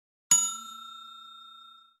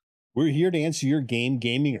We're here to answer your game,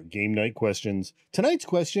 gaming, or game night questions. Tonight's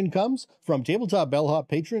question comes from Tabletop Bellhop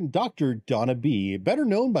patron Dr. Donna B., better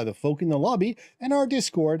known by the folk in the lobby and our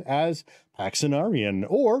Discord as Paxenarian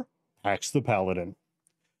or Pax the Paladin.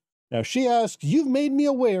 Now, she asks, you've made me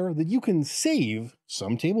aware that you can save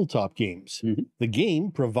some tabletop games. The game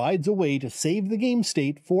provides a way to save the game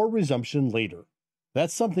state for resumption later.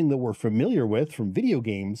 That's something that we're familiar with from video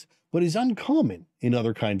games, but is uncommon in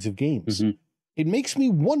other kinds of games. It makes me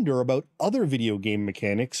wonder about other video game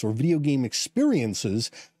mechanics or video game experiences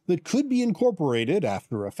that could be incorporated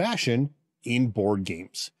after a fashion in board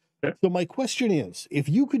games. So my question is, if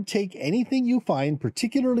you could take anything you find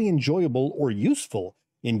particularly enjoyable or useful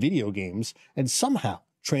in video games and somehow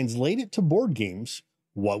translate it to board games,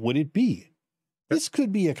 what would it be? This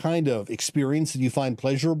could be a kind of experience that you find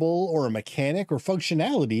pleasurable, or a mechanic or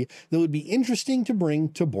functionality that would be interesting to bring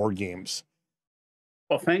to board games.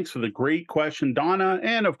 Well, thanks for the great question, Donna.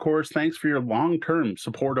 And of course, thanks for your long-term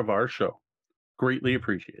support of our show. Greatly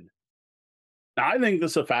appreciated. Now, I think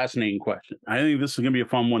this is a fascinating question. I think this is going to be a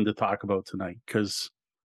fun one to talk about tonight, because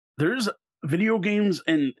there's video games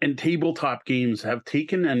and tabletop games have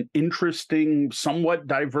taken an interesting, somewhat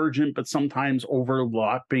divergent, but sometimes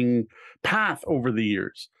overlapping path over the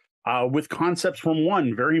years, with concepts from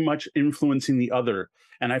one very much influencing the other.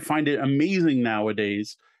 And I find it amazing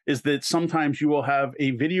nowadays is that sometimes you will have a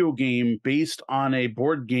video game based on a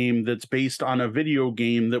board game that's based on a video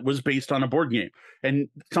game that was based on a board game. And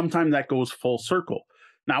sometimes that goes full circle.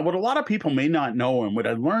 Now, what a lot of people may not know, and what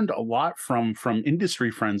I learned a lot from industry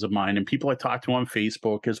friends of mine and people I talk to on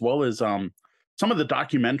Facebook, as well as some of the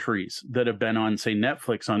documentaries that have been on, say,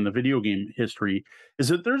 Netflix on the video game history, is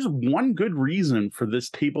that there's one good reason for this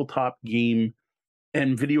tabletop game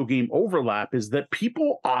and video game overlap, is that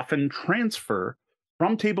people often transfer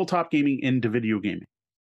from tabletop gaming into video gaming.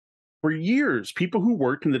 For years, people who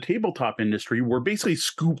worked in the tabletop industry were basically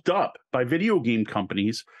scooped up by video game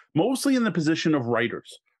companies, mostly in the position of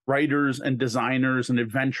writers and designers and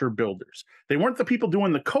adventure builders. They weren't the people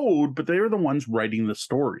doing the code, but they were the ones writing the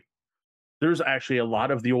story. There's actually a lot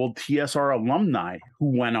of the old TSR alumni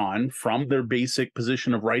who went on from their basic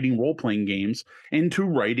position of writing role-playing games into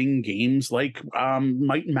writing games like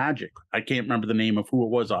Might and Magic. I can't remember the name of who it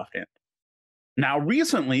was offhand. Now,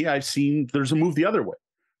 recently, I've seen there's a move the other way,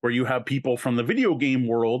 where you have people from the video game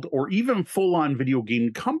world or even full-on video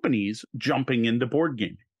game companies jumping into board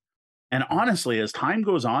gaming. And honestly, as time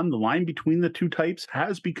goes on, the line between the two types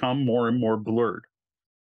has become more and more blurred.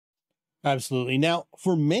 Absolutely. Now,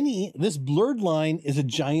 for many, this blurred line is a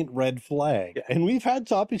giant red flag. And we've had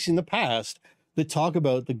topics in the past that talk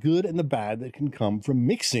about the good and the bad that can come from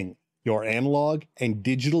mixing your analog and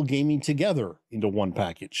digital gaming together into one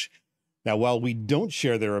package. Now, while we don't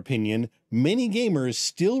share their opinion, many gamers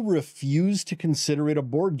still refuse to consider it a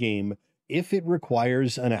board game if it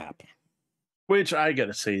requires an app. Which I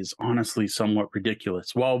gotta say is honestly somewhat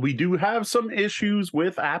ridiculous. While we do have some issues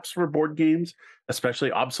with apps for board games,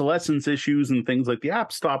 especially obsolescence issues and things like the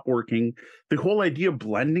app stop working, the whole idea of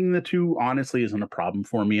blending the two honestly isn't a problem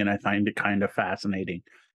for me, and I find it kind of fascinating.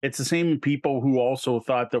 It's the same people who also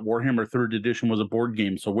thought that Warhammer 3rd Edition was a board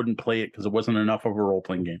game, so wouldn't play it because it wasn't enough of a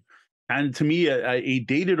role-playing game. And to me, a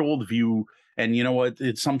dated old view, and you know what,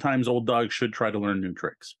 it's sometimes old dogs should try to learn new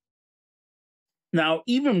tricks. Now,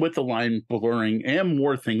 even with the line blurring and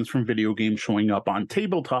more things from video games showing up on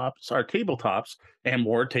tabletops, and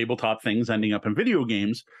more tabletop things ending up in video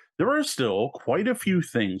games, there are still quite a few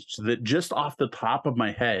things that just off the top of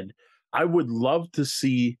my head, I would love to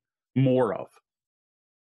see more of.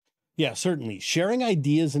 Yeah, certainly. Sharing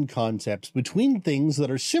ideas and concepts between things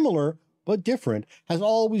that are similar but different has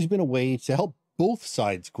always been a way to help both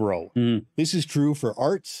sides grow. This is true for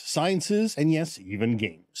arts, sciences, and yes, even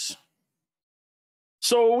games.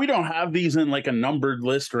 So we don't have these in like a numbered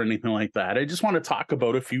list or anything like that. I just want to talk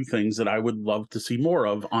about a few things that I would love to see more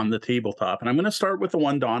of on the tabletop. And I'm going to start with the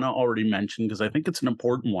one Donna already mentioned, because I think it's an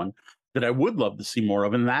important one that I would love to see more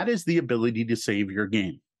of, and that is the ability to save your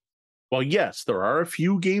game. Well, yes, there are a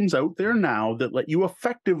few games out there now that let you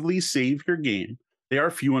effectively save your game. They are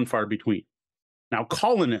few and far between. Now,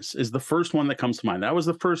 Colonists is the first one that comes to mind. That was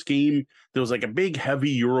the first game that was like a big,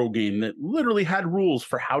 heavy Euro game that literally had rules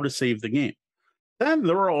for how to save the game. Then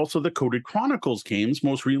there are also the Coded Chronicles games,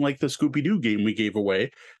 most recently like the Scooby-Doo game we gave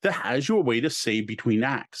away, that has you a way to save between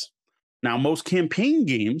acts. Now, most campaign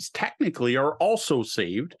games technically are also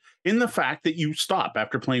saved in the fact that you stop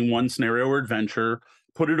after playing one scenario or adventure,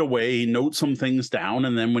 put it away, note some things down,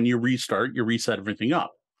 and then when you restart, you reset everything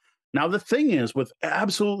up. Now, the thing is with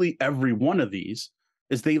absolutely every one of these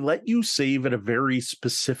is they let you save at a very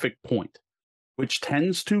specific point, which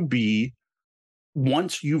tends to be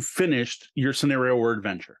once you've finished your scenario or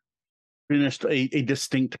adventure, finished a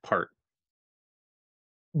distinct part.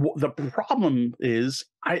 The problem is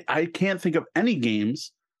I can't think of any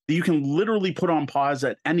games that you can literally put on pause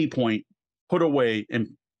at any point, put away, and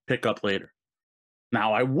pick up later.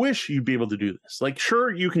 Now, I wish you'd be able to do this. Like,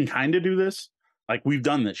 sure, you can kind of do this. Like, we've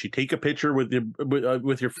done this. You take a picture with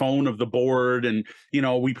your phone of the board, and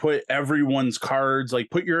we put everyone's cards. Like,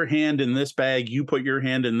 put your hand in this bag. You put your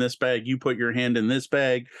hand in this bag. You put your hand in this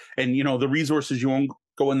bag, and the resources you won't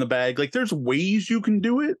go in the bag. Like, there's ways you can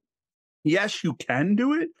do it. Yes, you can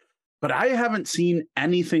do it, but I haven't seen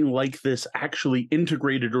anything like this actually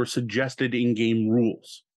integrated or suggested in game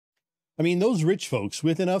rules. I mean, those rich folks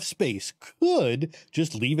with enough space could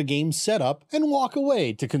just leave a game set up and walk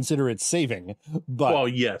away to consider it saving. But well,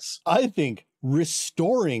 yes, I think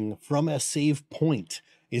restoring from a save point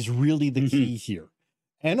is really the key here.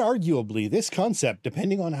 And arguably, this concept,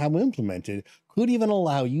 depending on how implemented, could even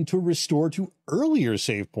allow you to restore to earlier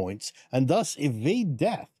save points and thus evade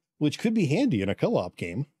death, which could be handy in a co-op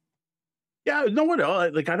game. Yeah, no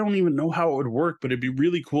what? Like, I don't even know how it would work, but it'd be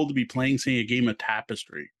really cool to be playing, say, a game of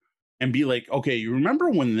Tapestry and be like, okay, you remember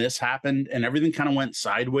when this happened and everything kind of went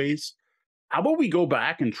sideways? How about we go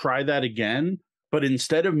back and try that again? But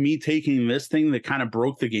instead of me taking this thing that kind of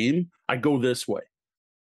broke the game, I go this way.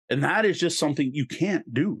 And that is just something you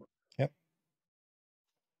can't do. Yep.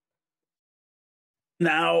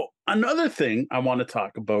 Now, another thing I want to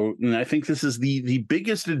talk about, and I think this is the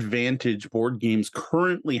biggest advantage board games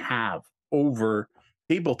currently have over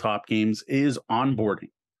tabletop games, is onboarding.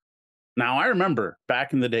 Now, I remember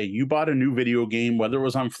back in the day, you bought a new video game, whether it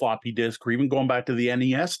was on floppy disk or even going back to the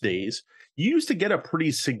NES days, you used to get a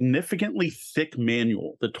pretty significantly thick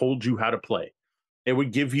manual that told you how to play. It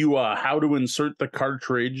would give you how to insert the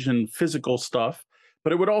cartridge and physical stuff,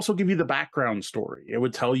 but it would also give you the background story. It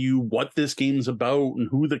would tell you what this game's about and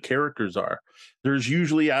who the characters are. There's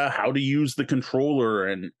usually how to use the controller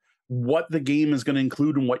and what the game is going to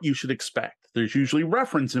include and what you should expect. There's usually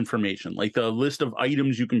reference information, like the list of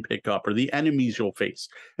items you can pick up or the enemies you'll face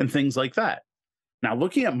and things like that. Now,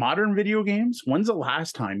 looking at modern video games, when's the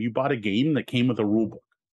last time you bought a game that came with a rulebook?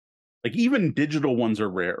 Like, even digital ones are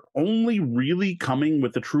rare, only really coming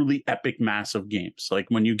with the truly epic massive games, like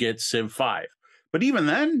when you get Civ 5. But even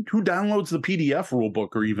then, who downloads the PDF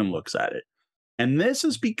rulebook or even looks at it? And this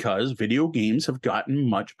is because video games have gotten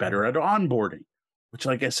much better at onboarding, which,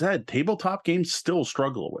 like I said, tabletop games still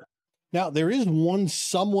struggle with. Now, there is one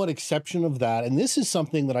somewhat exception of that, and this is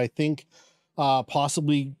something that I think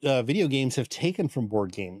possibly video games have taken from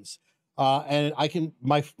board games. And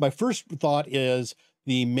my first thought is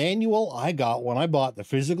the manual I got when I bought the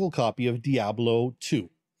physical copy of Diablo 2.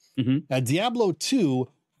 Mm-hmm. Now, Diablo 2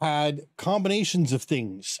 had combinations of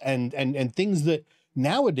things and things that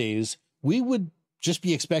nowadays we would just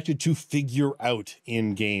be expected to figure out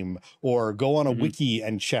in game or go on a wiki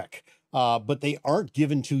and check. But they aren't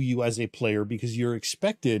given to you as a player because you're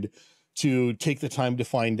expected to take the time to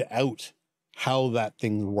find out how that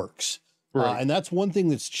thing works. Right. And that's one thing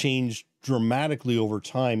that's changed dramatically over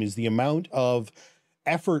time, is the amount of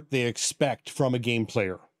effort they expect from a game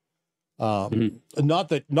player. Not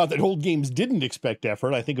that old games didn't expect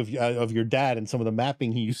effort. I think of your dad and some of the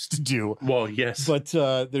mapping he used to do. Well, yes. But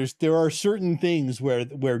there are certain things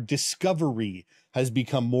where discovery has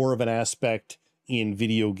become more of an aspect in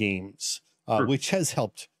video games, which has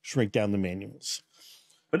helped shrink down the manuals.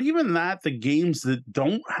 But even that, the games that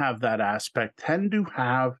don't have that aspect tend to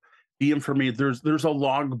have the information. There's a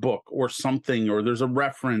logbook or something, or there's a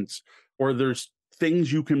reference, or there's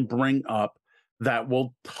things you can bring up that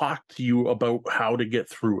will talk to you about how to get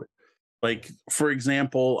through it. Like, for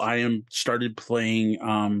example, I started playing,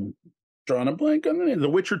 drawing a blank on the name, The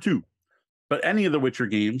Witcher 2. But any of the Witcher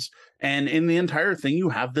games, and in the entire thing, you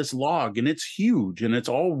have this log, and it's huge, and it's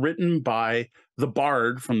all written by the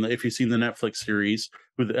Bard from if you've seen the Netflix series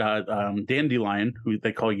with Dandelion, who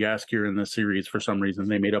they call Yaskir in the series for some reason.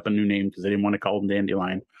 They made up a new name because they didn't want to call him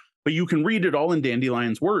Dandelion. But you can read it all in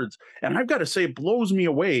Dandelion's words, and I've got to say, it blows me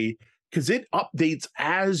away because it updates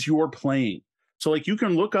as you're playing. So, like, you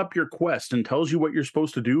can look up your quest and tells you what you're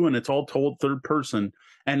supposed to do, and it's all told third person.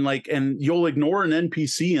 And you'll ignore an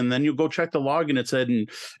NPC, and then you'll go check the log, and it said,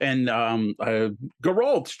 Geralt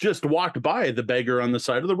just walked by the beggar on the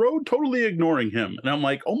side of the road, totally ignoring him. And I'm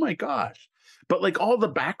like, oh my gosh. But like, all the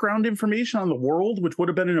background information on the world, which would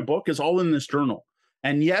have been in a book, is all in this journal.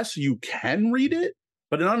 And yes, you can read it,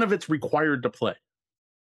 but none of it's required to play.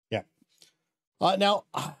 Yeah. Now,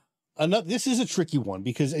 this is a tricky one,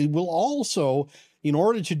 because it will also, in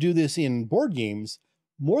order to do this in board games,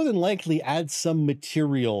 more than likely add some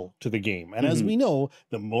material to the game. And as we know,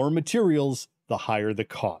 the more materials, the higher the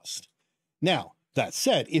cost. Now, that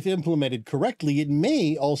said, if implemented correctly, it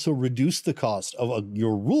may also reduce the cost of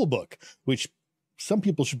your rule book, which some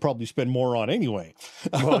people should probably spend more on anyway.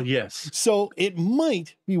 Well, yes. So it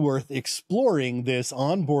might be worth exploring this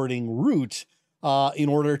onboarding route in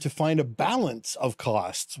order to find a balance of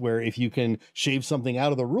costs, where if you can shave something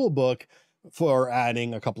out of the rule book for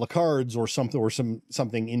adding a couple of cards or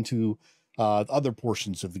something into other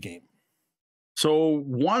portions of the game. So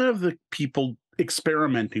one of the people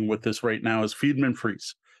experimenting with this right now is Friedman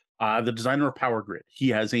Fries, the designer of Power Grid. He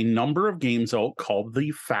has a number of games out called the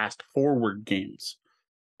Fast Forward games.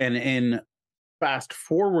 And in Fast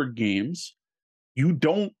Forward games, you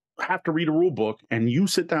don't have to read a rule book, and you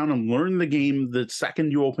sit down and learn the game the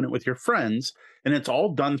second you open it with your friends, and it's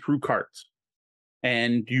all done through cards.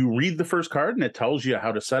 And you read the first card and it tells you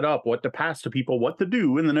how to set up, what to pass to people, what to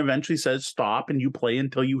do, and then eventually says stop, and you play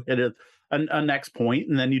until you hit a next point,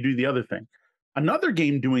 and then you do the other thing. Another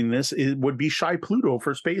game doing this would be Shy Pluto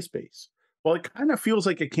for Space Base. Well, it kind of feels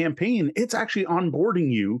like a campaign. It's actually onboarding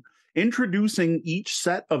you, introducing each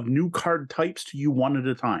set of new card types to you one at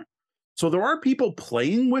a time. So there are people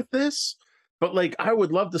playing with this, but like I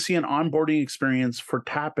would love to see an onboarding experience for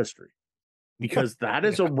Tapestry, because that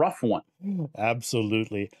is a rough one.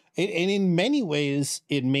 Absolutely. And in many ways,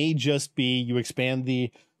 it may just be you expand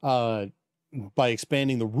the by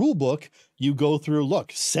expanding the rule book, you go through,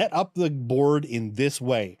 look, set up the board in this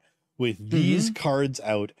way with these cards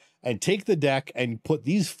out, and take the deck and put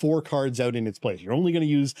these 4 cards out in its place. You're only going to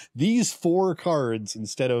use these 4 cards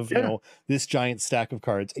instead of, you know, this giant stack of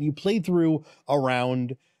cards. And you play through a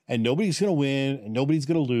round, and nobody's going to win and nobody's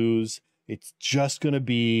going to lose. It's just going to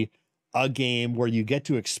be a game where you get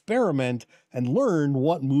to experiment and learn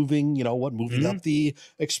what moving, what moving up the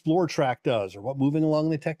explore track does, or what moving along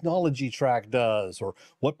the technology track does, or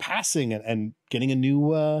what passing and getting a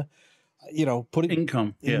new, putting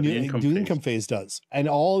income, income phase does. And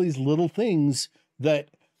all these little things that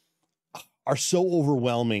are so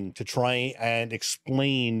overwhelming to try and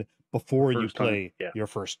explain before you play your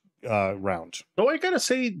first round. So I gotta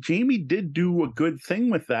say, Jamie did do a good thing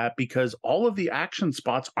with that, because all of the action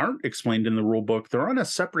spots aren't explained in the rule book. They're on a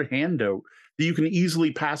separate handout that you can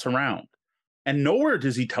easily pass around. And nowhere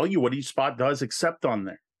does he tell you what each spot does except on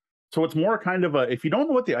there. So it's more kind of a, if you don't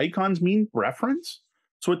know what the icons mean, reference.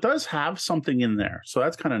 So it does have something in there. So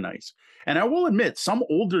that's kind of nice. And I will admit, some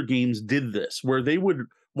older games did this, where they would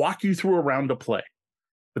walk you through a round of play.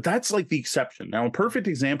 But that's like the exception. Now, a perfect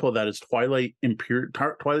example of that is Twilight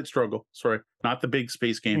Struggle. Sorry, not the big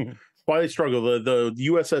space game. Twilight Struggle, the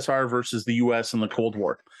USSR versus the US in the Cold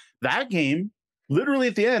War. That game, literally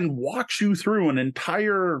at the end, walks you through an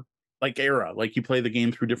entire era. Like you play the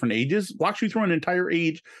game through different ages, walks you through an entire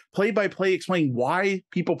age, play by play, explaining why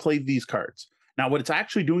people played these cards. Now, what it's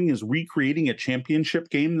actually doing is recreating a championship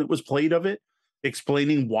game that was played of it,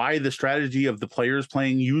 explaining why the strategy of the players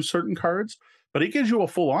playing use certain cards. But it gives you a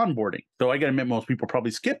full onboarding. Though I got to admit, most people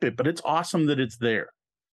probably skip it, but it's awesome that it's there.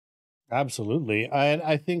 Absolutely. And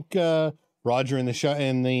I think Roger in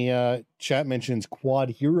the chat mentions Quad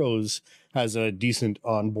Heroes has a decent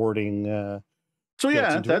onboarding. So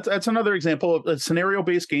yeah, that's another example of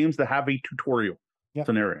scenario-based games that have a tutorial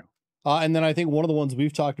scenario. And then I think one of the ones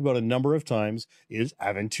we've talked about a number of times is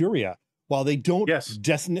Aventuria. While they don't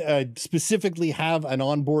specifically have an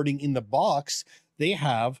onboarding in the box, they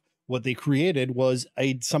have, what they created was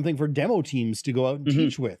something for demo teams to go out and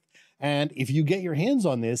teach with. And if you get your hands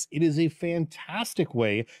on this, it is a fantastic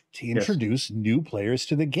way to introduce new players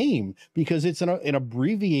to the game, because it's an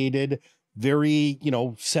abbreviated, very,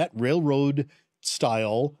 set railroad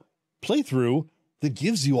style playthrough that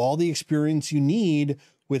gives you all the experience you need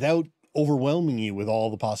without overwhelming you with all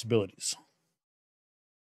the possibilities.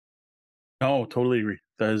 Oh, totally agree.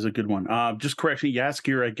 That is a good one. Just correction,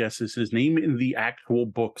 Jaskier, I guess, is his name in the actual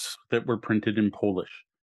books that were printed in Polish.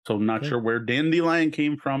 So I'm not sure where Dandelion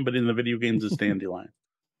came from, but in the video games it's Dandelion.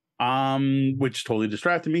 Which totally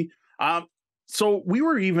distracted me. So we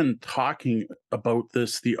were even talking about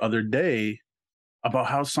this the other day, about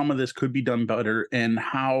how some of this could be done better, and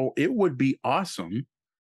how it would be awesome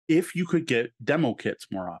if you could get demo kits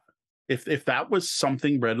more often. If that was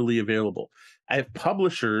something readily available. If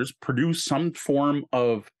publishers produce some form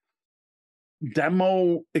of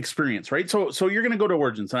demo experience, right? So you're going to go to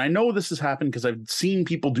Origins, and I know this has happened because I've seen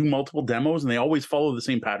people do multiple demos, and they always follow the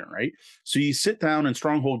same pattern, right? So you sit down in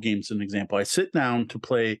Stronghold Games, an example. I sit down to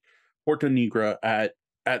play Porta Nigra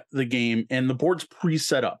at the game, and the board's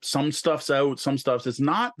pre-set up. Some stuff's out, some stuff's it's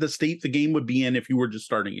not the state the game would be in if you were just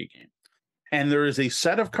starting a game. And there is a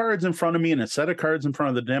set of cards in front of me and a set of cards in front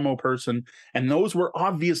of the demo person, and those were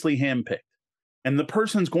obviously handpicked. And the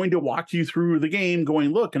person's going to walk you through the game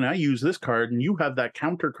going, look, and I use this card and you have that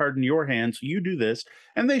counter card in your hand. So you do this.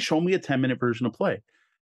 And they show me a 10-minute version of play.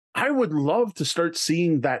 I would love to start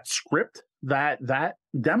seeing that script, that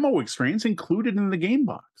demo experience included in the game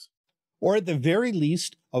box. Or at the very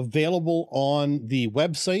least, available on the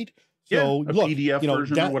website. So look, PDF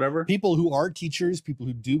version or whatever. People who are teachers, people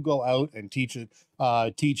who do go out and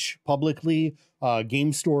teach publicly,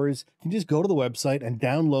 game stores can just go to the website and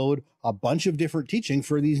download a bunch of different teaching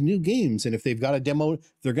for these new games. And if they've got a demo,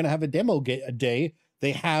 they're going to have a demo day.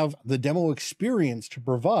 They have the demo experience to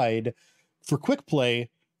provide for quick play.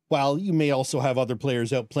 While you may also have other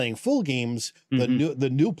players out playing full games, the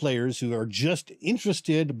new players who are just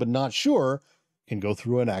interested but not sure can go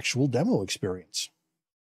through an actual demo experience.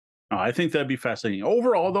 I think that'd be fascinating.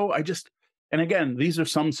 Overall, though, and again, these are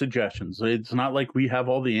some suggestions. It's not like we have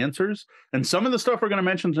all the answers. And some of the stuff we're going to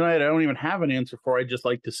mention tonight, I don't even have an answer for. I just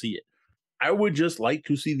like to see it. I would just like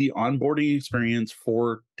to see the onboarding experience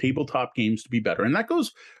for tabletop games to be better. And that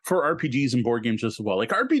goes for RPGs and board games as well.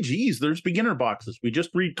 Like RPGs, there's beginner boxes. We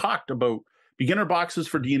just talked about beginner boxes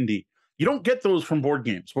for D&D. You don't get those from board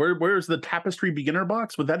games. Where's the Tapestry beginner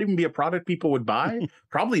box? Would that even be a product people would buy?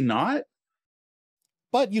 Probably not.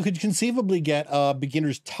 But you could conceivably get a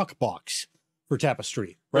beginner's tuck box for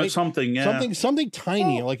Tapestry, right? Or something, yeah. Something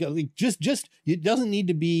tiny, like just it doesn't need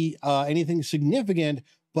to be anything significant,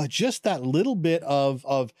 but just that little bit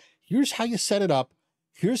of here's how you set it up,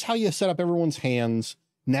 here's how you set up everyone's hands.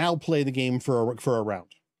 Now play the game for a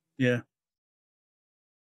round. Yeah.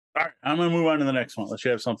 All right, I'm gonna move on to the next one. Unless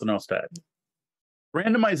you have something else to add.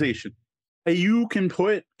 Randomization. You can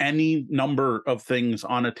put any number of things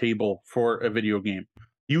on a table for a video game.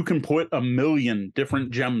 You can put 1 million different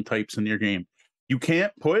gem types in your game. You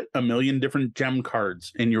can't put 1 million different gem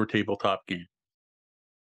cards in your tabletop game.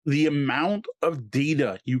 The amount of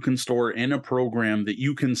data you can store in a program that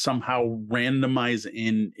you can somehow randomize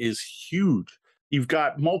in is huge. You've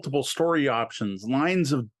got multiple story options,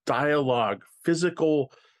 lines of dialogue,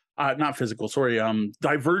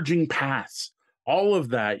 diverging paths. All of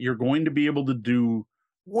that you're going to be able to do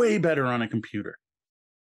way better on a computer.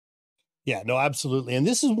 Yeah, no, absolutely. And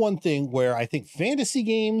this is one thing where I think fantasy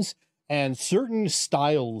games and certain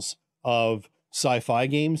styles of sci-fi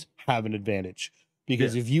games have an advantage.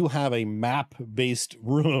 Because if you have a map-based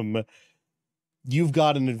room, you've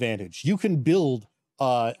got an advantage. You can build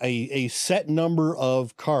a set number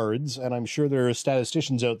of cards, and I'm sure there are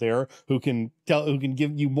statisticians out there who can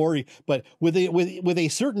give you more. But with a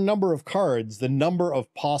certain number of cards, the number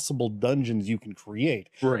of possible dungeons you can create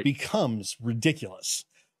becomes ridiculous.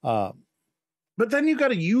 But then you got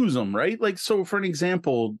to use them, right? Like, so for an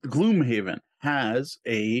example, Gloomhaven has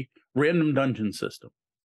a random dungeon system,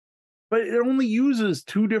 but it only uses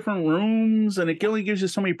 2 different rooms and it only gives you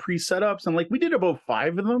so many pre-setups. And like, we did about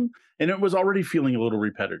 5 of them and it was already feeling a little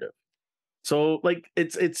repetitive. So like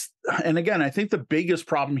and again, I think the biggest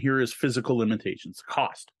problem here is physical limitations,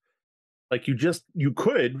 cost. Like you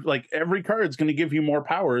could, like every card's going to give you more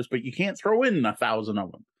powers, but you can't throw in 1,000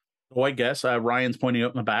 of them. So I guess Ryan's pointing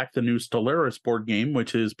out in the back, the new Stellaris board game,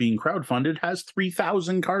 which is being crowdfunded, has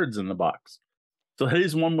 3,000 cards in the box. So that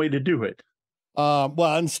is one way to do it. Well,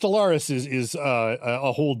 and Stellaris is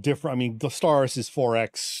a whole different. I mean, the Stellaris is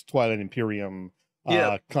 4X Twilight Imperium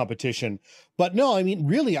competition, but no, I mean,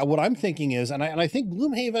 really, what I'm thinking is, and I think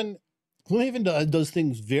Gloomhaven does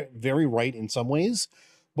things very right in some ways,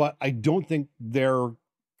 but I don't think their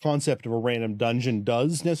concept of a random dungeon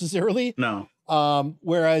does necessarily. No.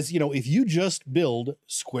 Whereas, if you just build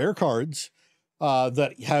square cards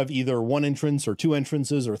that have either 1 entrance or 2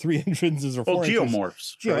 entrances or 3 entrances or 4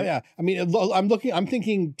 geomorphs. Right? Yeah. I mean, I'm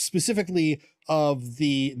thinking specifically of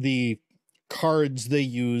the cards they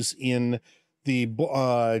use in the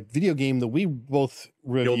video game that we both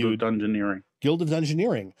reviewed, Guild of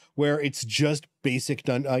Dungeoneering, where it's just basic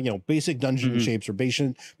dungeon shapes or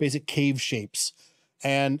basic cave shapes.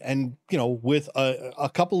 And with a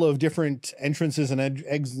couple of different entrances and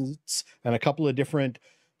exits and a couple of different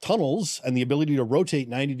tunnels and the ability to rotate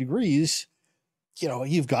 90 degrees,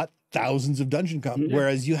 you've got thousands of dungeon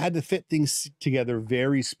whereas you had to fit things together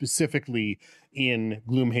very specifically in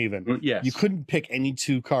Gloomhaven. Yes. You couldn't pick any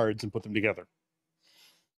 2 cards and put them together.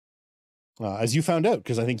 As you found out,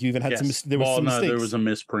 because I think you even had some mistakes. There was a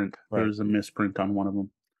misprint. Right. There was a misprint on one of them.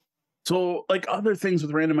 So, like other things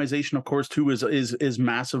with randomization, of course, too, is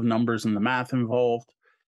massive numbers and the math involved.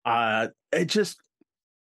 The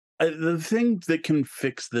thing that can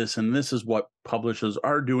fix this, and this is what publishers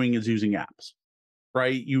are doing, is using apps,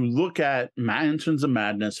 right? You look at Mansions of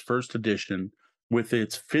Madness First Edition with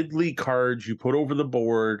its fiddly cards you put over the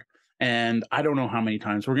board, And I don't know how many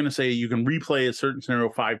times. We're going to say you can replay a certain scenario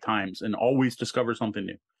 5 times and always discover something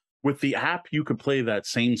new. With the app, you could play that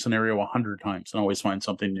same scenario 100 times and always find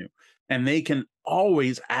something new. And they can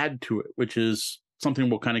always add to it, which is something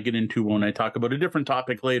we'll kind of get into when I talk about a different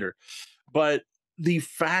topic later. But the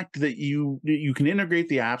fact that you can integrate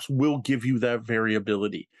the apps will give you that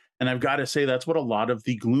variability. And I've got to say, that's what a lot of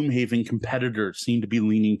the Gloomhaven competitors seem to be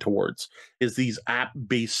leaning towards, is these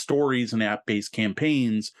app-based stories and app-based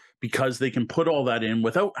campaigns, because they can put all that in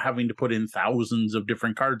without having to put in thousands of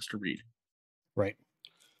different cards to read. Right.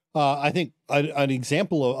 I think an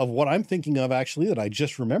example of what I'm thinking of, actually, that I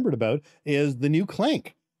just remembered about is the new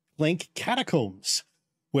Clank Catacombs,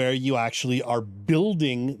 where you actually are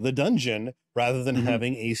building the dungeon rather than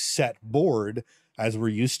having a set board as we're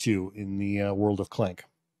used to in the world of Clank.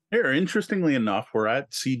 Here, interestingly enough, we're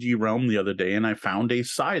at CG Realm the other day, and I found a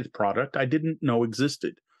Scythe product I didn't know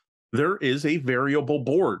existed. There is a variable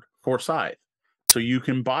board for Scythe. So you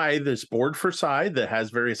can buy this board for Scythe that has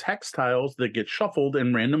various hex tiles that get shuffled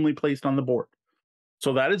and randomly placed on the board.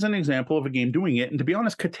 So that is an example of a game doing it. And to be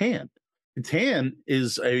honest, Catan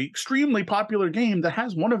is an extremely popular game that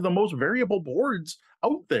has one of the most variable boards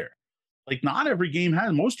out there. Like, not every game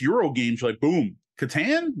has. Most Euro games are like, boom.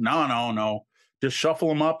 Catan? No. Just shuffle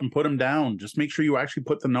them up and put them down. Just make sure you actually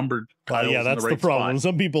put the numbered tiles yeah, that's in the right the problem. spot.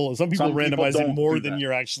 Some people randomize it more than that.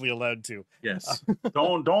 you're actually allowed to. Yes.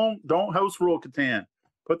 don't house rule Catan.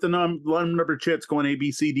 Put the number chits going A,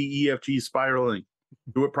 B, C, D, E, F, G spiraling.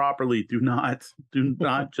 Do it properly. Do not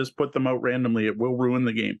just put them out randomly. It will ruin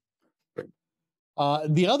the game.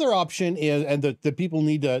 The other option is, and that people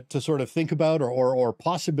need to sort of think about or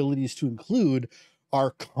possibilities to include,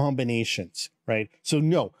 are combinations, right? So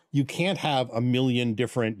no, you can't have a million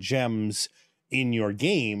different gems in your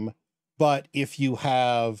game, but if you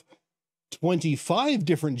have 25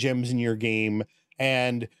 different gems in your game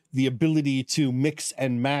and the ability to mix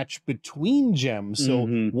and match between gems, so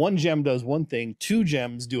one gem does one thing, 2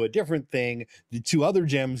 gems do a different thing, the 2 other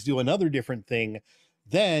gems do another different thing,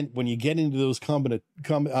 then when you get into those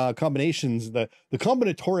combinations, the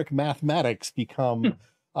combinatoric mathematics become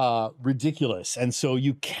ridiculous. And so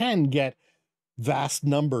you can get vast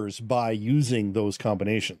numbers by using those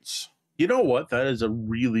combinations. You know what? That is a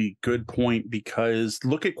really good point, because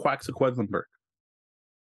look at Quetzalcoatl.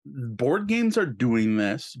 Board games are doing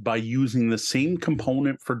this by using the same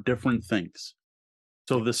component for different things.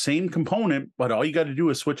 So the same component, but all you got to do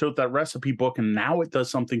is switch out that recipe book, and now it does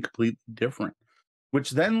something completely different.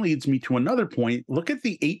 Which then leads me to another point. Look at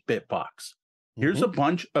the 8-bit box. Here's a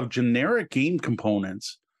bunch of generic game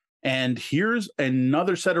components, and here's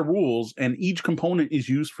another set of rules, and each component is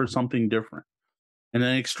used for something different. And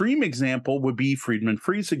an extreme example would be Friedman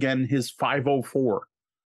Freeze, again, his 504,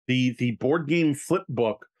 the board game flip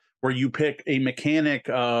book, where you pick a mechanic,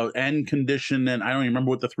 end condition, and I don't even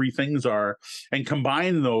remember what the 3 things are, and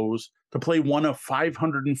combine those to play one of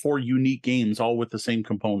 504 unique games, all with the same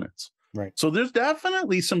components. Right. So there's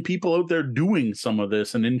definitely some people out there doing some of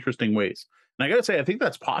this in interesting ways. And I got to say, I think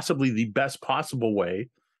that's possibly the best possible way,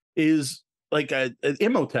 is like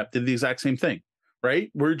Imhotep did the exact same thing,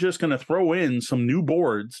 right? We're just going to throw in some new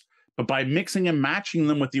boards, but by mixing and matching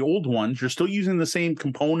them with the old ones, you're still using the same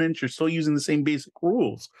components. You're still using the same basic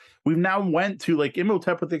rules. We've now went to like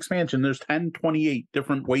Imhotep with the expansion. There's 10, 28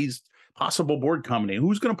 different ways, possible board combination.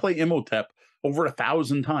 Who's going to play Imhotep over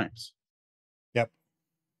 1,000 times? Yep.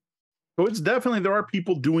 So it's definitely, there are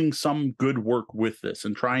people doing some good work with this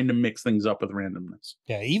and trying to mix things up with randomness.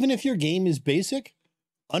 Yeah, even if your game is basic,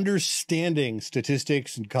 understanding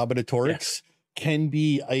statistics and combinatorics can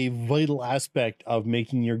be a vital aspect of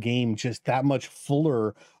making your game just that much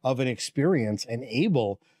fuller of an experience and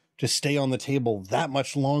able to stay on the table that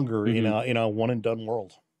much longer in a one and done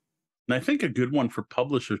world. And I think a good one for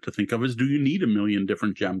publishers to think of is, do you need a million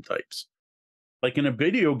different gem types? Like in a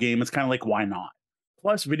video game, it's kind of like, why not?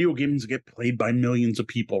 Plus, video games get played by millions of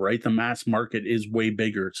people, right? The mass market is way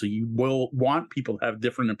bigger. So you will want people to have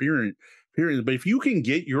different appearance. But if you can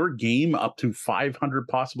get your game up to 500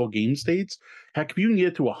 possible game states, heck, if you can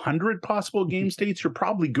get to 100 possible game states, you're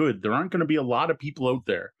probably good. There aren't going to be a lot of people out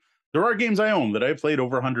there. There are games I own that I've played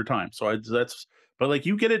over 100 times. So but like,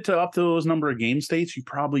 you get it to up to those number of game states, you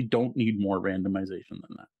probably don't need more randomization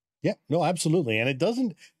than that. Yeah, no, absolutely.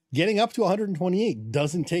 And getting up to 128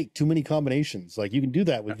 doesn't take too many combinations. Like, you can do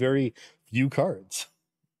that with very few cards.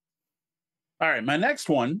 All right, my next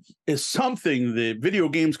one is something that video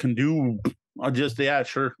games can do.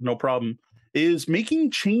 Sure, no problem. Is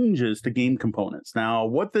making changes to game components. Now,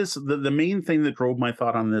 the main thing that drove my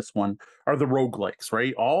thought on this one are the roguelikes,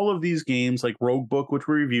 right? All of these games like Rogue Book, which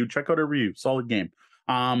we reviewed, check out our review, solid game.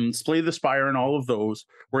 Slay the Spire and all of those,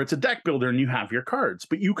 where it's a deck builder and you have your cards,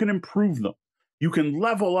 but you can improve them. You can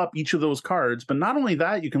level up each of those cards, but not only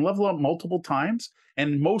that, you can level up multiple times,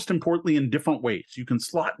 and most importantly, in different ways. You can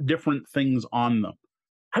slot different things on them.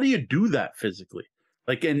 How do you do that physically?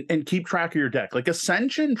 Like, and keep track of your deck? Like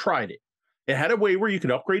Ascension tried it. It had a way where you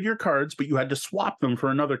could upgrade your cards, but you had to swap them for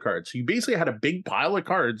another card. So you basically had a big pile of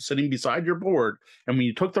cards sitting beside your board, and when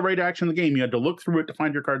you took the right action in the game, you had to look through it to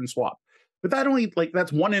find your card and swap. But that only, like,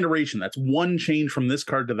 that's one iteration. That's one change from this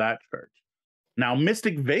card to that card. Now,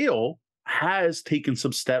 Mystic Vale has taken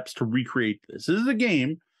some steps to recreate this. This is a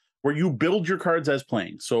game where you build your cards as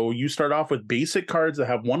playing. So you start off with basic cards that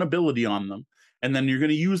have one ability on them, and then you're going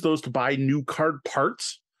to use those to buy new card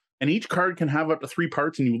parts. And each card can have up to 3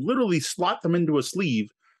 parts, and you literally slot them into a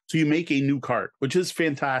sleeve so you make a new card, which is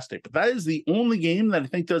fantastic. But that is the only game that I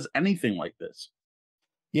think does anything like this.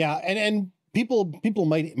 Yeah, and people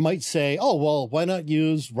might say, oh, well, why not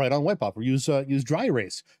use Right on Wipe Off or use Dry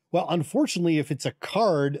Erase? Well, unfortunately, if it's a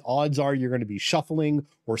card, odds are you're going to be shuffling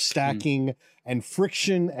or stacking, and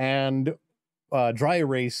friction and Dry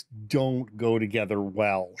Erase don't go together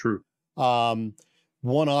well. True. One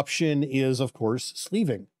option is, of course,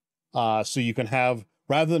 sleeving. So you can have,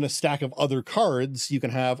 rather than a stack of other cards, you can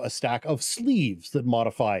have a stack of sleeves that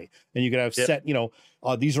modify, and you can have set,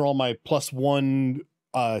 these are all my +1,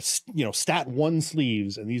 stat 1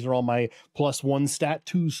 sleeves, and these are all my +1 stat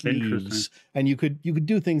 2 sleeves, and you could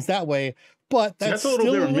do things that way. But that's a little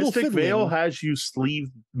still different. A little Mystic fiddling. Vale has you sleeve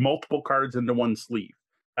multiple cards into one sleeve.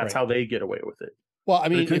 That's how they get away with it. Well, I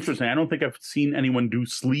mean, it's interesting. I don't think I've seen anyone do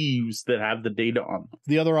sleeves that have the data on them.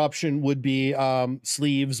 The other option would be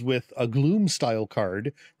sleeves with a gloom style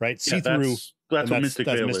card, right? See-through. That's what Mystic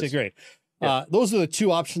Vale is. Great. Yeah. Those are the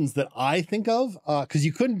two options that I think of, because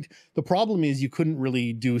the problem is you couldn't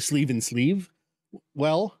really do sleeve and sleeve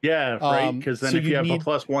well. Yeah, right. Because then if you have a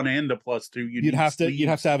 +1 and a +2, you'd have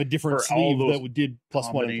to have a different sleeve that did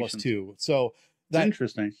 +1 and +2. So that's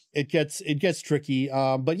interesting. It gets tricky.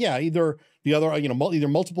 But yeah, either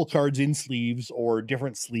multiple cards in sleeves or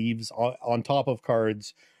different sleeves on top of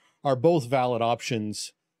cards are both valid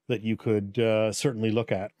options that you could certainly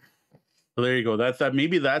look at. So there you go.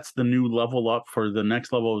 Maybe that's the new level up for the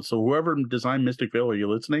next level. So whoever designed Mystic Vale, are you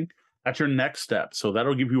listening? That's your next step. So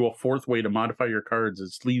that'll give you a 4th way to modify your cards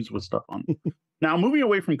as sleeves with stuff on them. Now, moving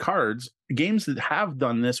away from cards, games that have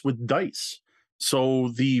done this with dice.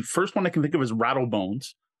 So the first one I can think of is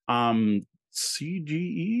Rattlebones.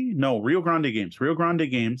 CGE? No, Rio Grande Games. Rio Grande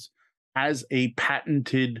Games has a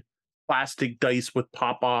patented plastic dice with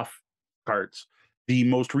pop-off cards. The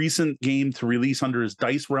most recent game to release under is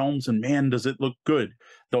Dice Realms, and man, does it look good.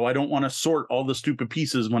 Though I don't want to sort all the stupid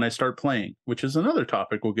pieces when I start playing, which is another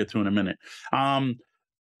topic we'll get to in a minute.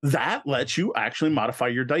 That lets you actually modify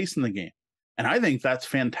your dice in the game. And I think that's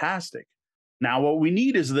fantastic. Now, what we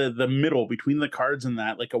need is the middle between the cards and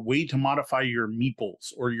that, like a way to modify your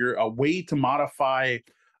meeples, or a way to modify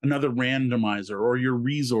another randomizer, or your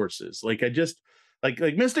resources. Like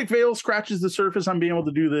Mystic Vale scratches the surface on being able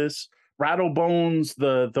to do this. Rattlebones,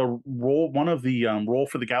 the roll, one of the Roll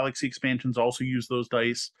for the Galaxy expansions also use those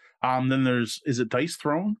dice. Then is it Dice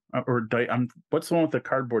Throne or what's the one with the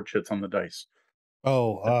cardboard shits on the dice?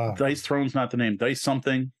 Dice Throne's not the name. Dice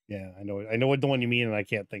something. Yeah, I know what the one you mean, and I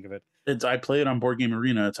can't think of it. I play it on Board Game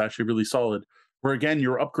Arena. It's actually really solid. Where again,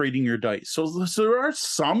 you're upgrading your dice. So there are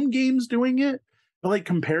some games doing it, but like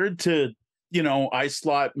compared to, I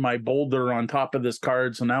slot my boulder on top of this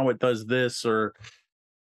card, so now it does this. Or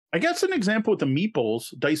I guess an example with the meeples,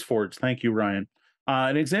 Dice Forge. Thank you, Ryan.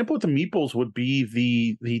 An example with the meeples would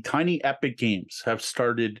be the Tiny Epic games have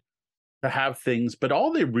started to have things, but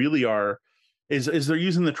all they really are is they're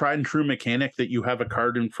using the tried and true mechanic that you have a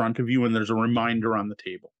card in front of you and there's a reminder on the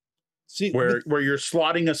table. See, where you're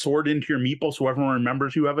slotting a sword into your meeple so everyone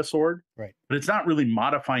remembers you have a sword. Right. But it's not really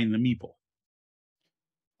modifying the meeple.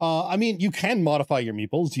 I mean, you can modify your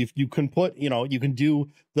meeples. You can put, you can do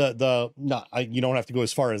you don't have to go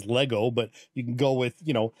as far as Lego, but you can go with,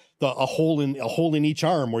 a hole in each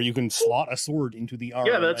arm where you can slot a sword into the arm.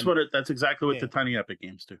 Yeah, that's exactly what the Tiny Epic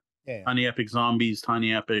games do. Yeah. Tiny Epic Zombies,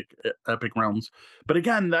 Tiny Epic Realms. But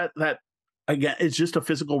again, that it's just a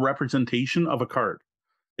physical representation of a card.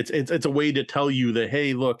 It's a way to tell you that,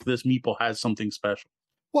 hey, look, this meeple has something special.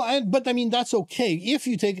 Well, but I mean, that's okay if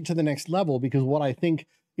you take it to the next level, because what I think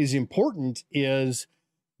is important is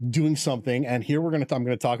doing something. And here I'm going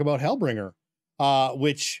to talk about Hellbringer,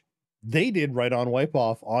 which they did right on wipe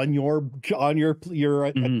off on your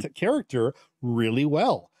character really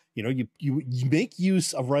well. You make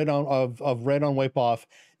use of right on wipe off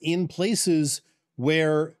in places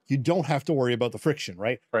where you don't have to worry about the friction,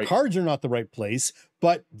 right? Right. Cards are not the right place,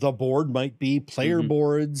 but the board might be, player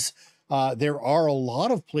boards. There are a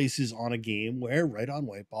lot of places on a game where write on,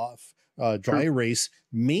 wipe off, dry erase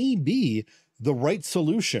may be the right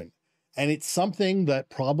solution. And it's something that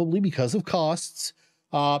probably because of costs,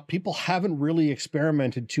 people haven't really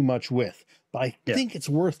experimented too much with. But I think it's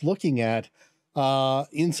worth looking at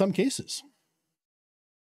in some cases.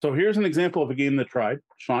 So here's an example of a game that tried.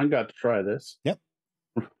 Sean got to try this. Yep.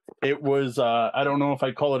 It was, I don't know if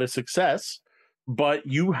I'd call it a success, but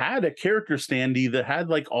you had a character standee that had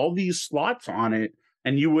like all these slots on it,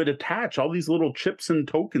 and you would attach all these little chips and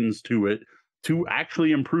tokens to it to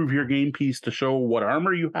actually improve your game piece, to show what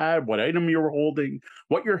armor you had, what item you were holding,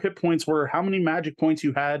 what your hit points were, how many magic points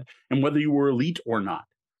you had, and whether you were elite or not.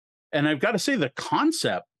 And I've got to say, the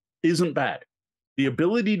concept isn't bad. The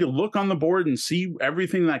ability to look on the board and see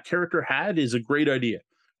everything that character had is a great idea.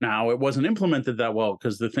 Now, it wasn't implemented that well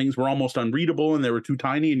because the things were almost unreadable and they were too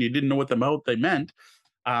tiny and you didn't know what they meant.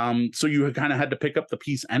 So you kind of had to pick up the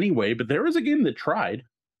piece anyway, but there was a game that tried.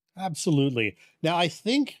 Absolutely. Now, I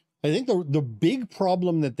think the big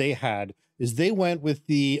problem that they had is they went with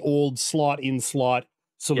the old slot in slot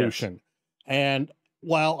solution. Yes. And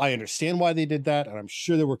while I understand why they did that, and I'm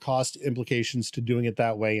sure there were cost implications to doing it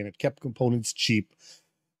that way, and it kept components cheap,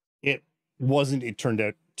 it turned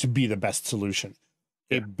out to be the best solution.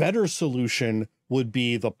 A better solution would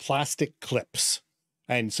be the plastic clips.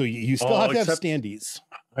 And so you still have to have standees.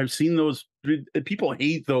 I've seen those. People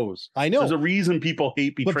hate those. I know. There's a reason people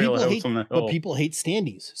hate Betrayal House on the Hill. But people hate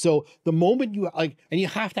standees. So the moment you like, and you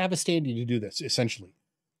have to have a standee to do this, essentially,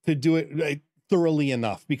 to do it thoroughly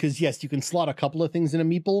enough, because yes, you can slot a couple of things in a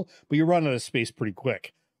meeple, but you run out of space pretty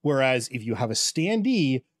quick. Whereas if you have a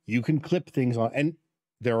standee, you can clip things on, and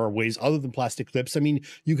there are ways other than plastic clips. I mean,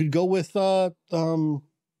 you could go with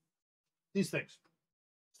these things,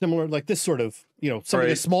 similar like this sort of, some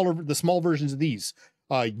of the small versions of these.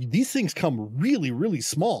 These things come really, really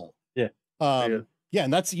small. Yeah. Yeah,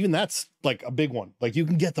 and that's like a big one. Like you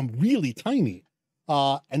can get them really tiny,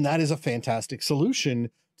 and that is a fantastic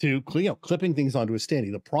solution to clipping things onto a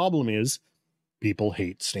standee. The problem is people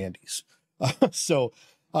hate standees. So,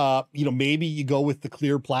 maybe you go with the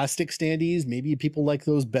clear plastic standees. Maybe people like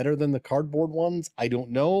those better than the cardboard ones. I don't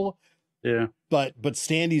know. Yeah. But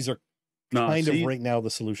standees are kind of right now the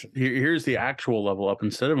solution. Here's the actual level up.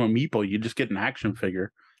 Instead of a meeple, you just get an action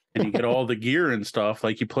figure and you get all the gear and stuff.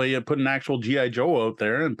 Like you put an actual G.I. Joe out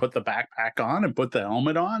there and put the backpack on and put the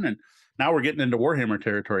helmet on, and now we're getting into Warhammer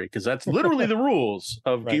territory, because that's literally the rules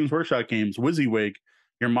of Games Workshop games. WYSIWYG,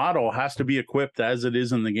 your model has to be equipped as it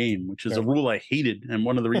is in the game, which is a rule I hated, and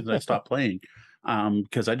one of the reasons I stopped playing,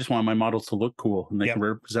 because I just want my models to look cool and they can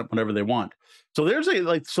represent whatever they want. So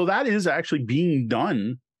so that is actually being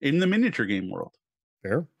done in the miniature game world.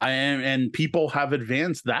 Fair. And people have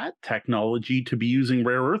advanced that technology to be using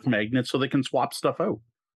rare earth magnets so they can swap stuff out.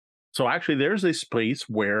 So actually there's a space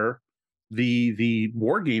where the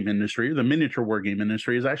war game industry, the miniature war game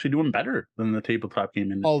industry, is actually doing better than the tabletop game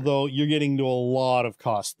industry. Although you're getting to a lot of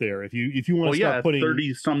cost there. If you want to start putting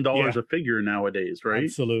 $30-some a figure nowadays, right?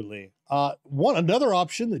 Absolutely. Another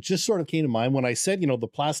option that just sort of came to mind when I said, the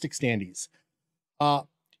plastic standees.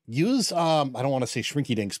 Use I don't want to say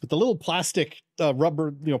shrinky dinks, but the little plastic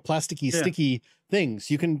rubber, plasticky, sticky things.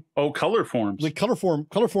 You can color forms. Like color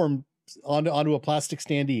form onto a plastic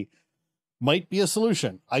standee might be a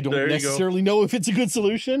solution. I don't necessarily know if it's a good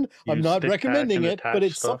solution. I'm not recommending it, but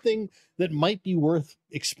it's something that might be worth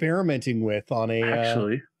experimenting with on a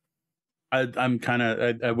actually. I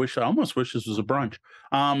almost wish this was a brunch.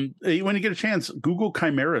 When you get a chance, Google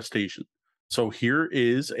Chimera Station. So here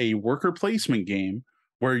is a worker placement game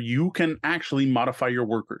where you can actually modify your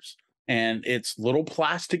workers. And it's little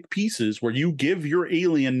plastic pieces where you give your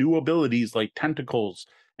alien new abilities like tentacles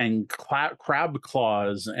and crab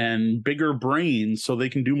claws and bigger brains so they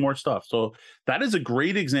can do more stuff. So that is a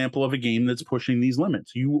great example of a game that's pushing these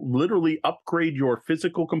limits. You literally upgrade your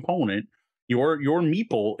physical component, your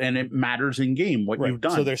meeple, and it matters in game what you've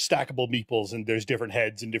done. So there's stackable meeples and there's different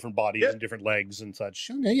heads and different bodies and different legs and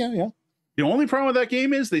such. Yeah. The only problem with that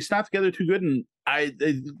game is they snap together too good, and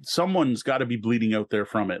someone's got to be bleeding out there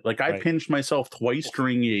from it. Like I pinched myself twice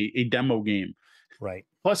during a demo game. Right.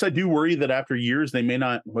 Plus, I do worry that after years, they may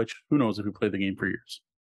not, which who knows if we play the game for years,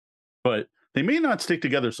 but they may not stick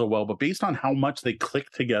together so well. But based on how much they click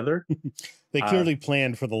together, they clearly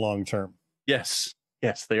planned for the long term. Yes,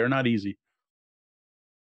 they are not easy.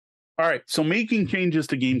 All right. So making changes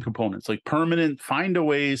to game components, like permanent, find a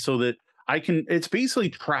way so that it's basically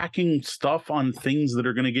tracking stuff on things that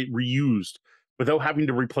are going to get reused without having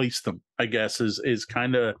to replace them, I guess, is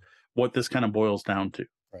kind of what this kind of boils down to.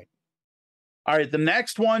 Right. All right, the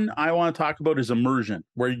next one I want to talk about is immersion,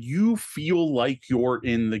 where you feel like you're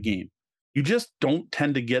in the game. You just don't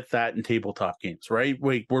tend to get that in tabletop games, right?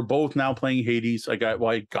 Wait, we're both now playing Hades. I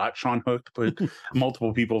got Sean hooked, but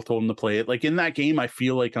multiple people have told him to play it. Like in that game, I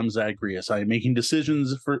feel like I'm Zagreus. I'm making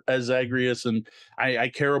decisions as Zagreus, and I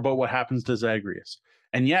care about what happens to Zagreus.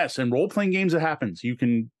 And yes, in role-playing games, it happens. You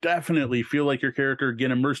can definitely feel like your character,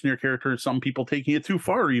 get immersed in your character. Some people taking it too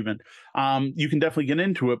far, even. You can definitely get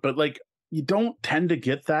into it, but like you don't tend to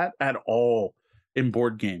get that at all in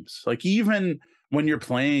board games. Like even when you're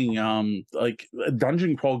playing like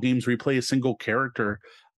dungeon crawl games where you play a single character,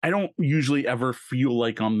 I don't usually ever feel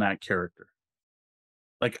like I'm that character.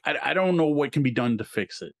 Like I don't know what can be done to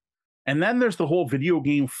fix it. And then there's the whole video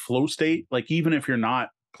game flow state. Like even if you're not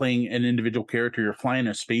playing an individual character, you're flying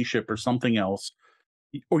a spaceship or something else,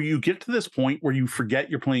 or you get to this point where you forget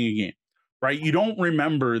you're playing a game, right? You don't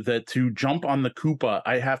remember that to jump on the Koopa,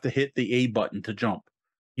 I have to hit the A button to jump.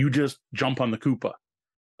 You just jump on the Koopa.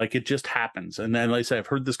 Like it just happens. And then, like I said, I've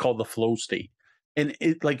heard this called the flow state. And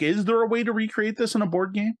it like, is there a way to recreate this in a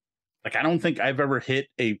board game? Like, I don't think I've ever hit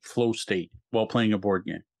a flow state while playing a board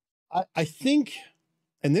game. I think,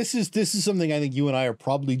 and this is something I think you and I are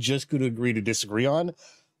probably just going to agree to disagree on.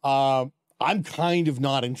 I'm kind of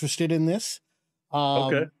not interested in this.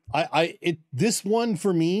 Okay. This one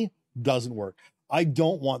for me doesn't work. I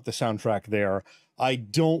don't want the soundtrack there. I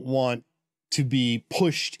don't want to be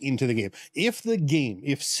pushed into the game.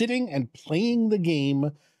 If sitting and playing the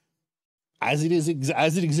game as it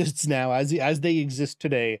exists now, as they exist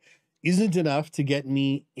today, isn't enough to get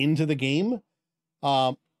me into the game,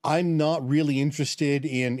 I'm not really interested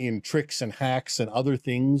in tricks and hacks and other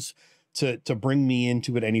things to bring me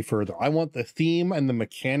into it any further. I want the theme and the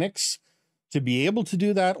mechanics to be able to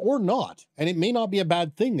do that or not. And it may not be a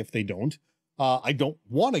bad thing if they don't. I don't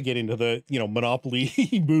want to get into the, Monopoly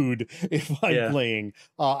mood if I'm playing.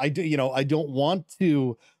 I don't want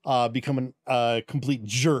to become a complete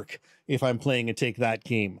jerk if I'm playing a take that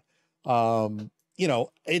game.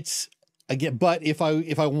 It's again, but if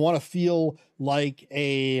I want to feel like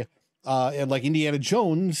like Indiana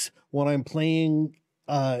Jones when I'm playing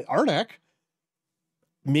Arnak,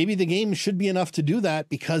 maybe the game should be enough to do that,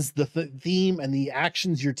 because the theme and the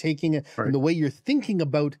actions you're taking and the way you're thinking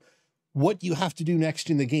about what you have to do next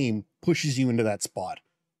in the game pushes you into that spot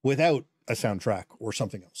without a soundtrack or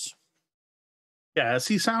something else. Yeah,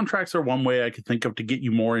 see, soundtracks are one way I could think of to get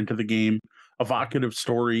you more into the game. Evocative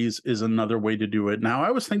stories is another way to do it. Now,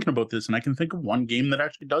 I was thinking about this, and I can think of one game that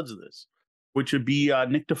actually does this, which would be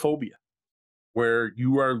Nyctophobia, where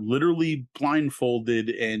you are literally blindfolded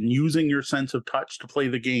and using your sense of touch to play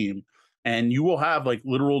the game. And you will have like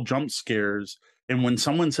literal jump scares. And when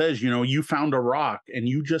someone says, you found a rock and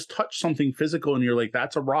you just touch something physical and you're like,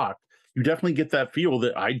 that's a rock, you definitely get that feel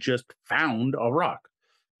that I just found a rock.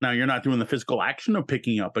 Now, you're not doing the physical action of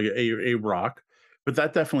picking up a rock, but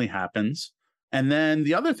that definitely happens. And then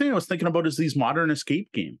the other thing I was thinking about is these modern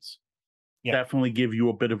escape games. Yeah. Definitely give you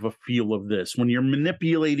a bit of a feel of this when you're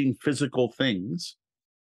manipulating physical things.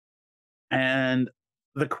 And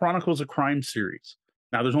the Chronicles of Crime series.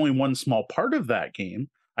 Now, there's only one small part of that game.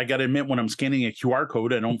 I got to admit, when I'm scanning a QR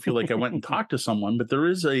code, I don't feel like I went and talked to someone, but there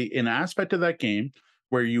is an aspect of that game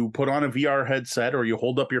where you put on a VR headset or you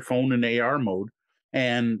hold up your phone in AR mode.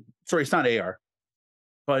 And sorry, it's not AR,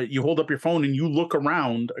 but you hold up your phone and you look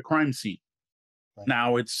around a crime scene. Right.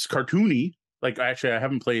 Now, it's cartoony. Like, actually, I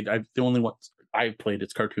haven't played. The only one I've played,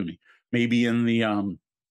 it's cartoony. Maybe in the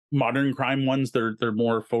modern crime ones, they're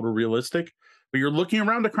more photorealistic. But you're looking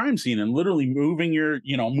around a crime scene and literally moving your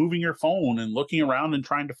phone and looking around and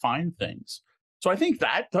trying to find things. So I think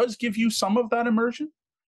that does give you some of that immersion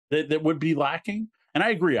that would be lacking. And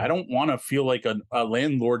I agree. I don't want to feel like a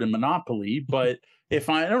landlord in Monopoly, but if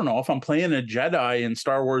I'm playing a Jedi in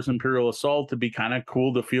Star Wars Imperial Assault, it'd be kind of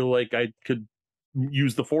cool to feel like I could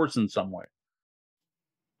use the Force in some way.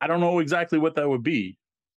 I don't know exactly what that would be.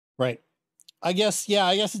 Right. I guess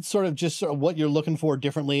it's sort of just what you're looking for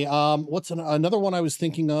differently. What's another one I was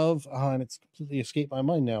thinking of, and it's completely escaped my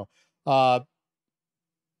mind now.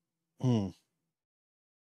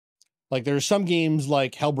 Like there's some games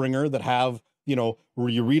like Hellbringer that have, where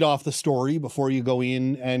you read off the story before you go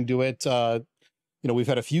in and do it. We've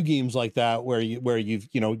had a few games like that where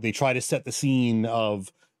they try to set the scene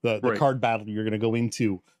of the card battle you're going to go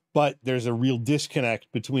into. But there's a real disconnect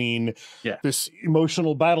between this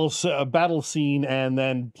emotional battle scene and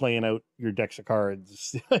then playing out your decks of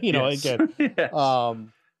cards. Again,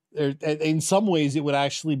 in some ways, it would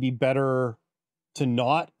actually be better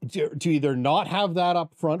to either not have that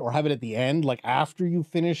up front or have it at the end, like after you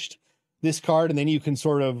finished this card, and then you can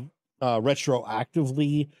sort of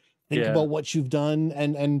retroactively think about what you've done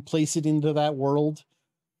and place it into that world.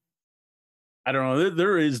 I don't know.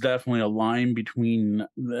 There is definitely a line between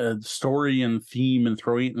the story and theme and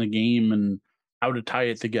throwing it in the game and how to tie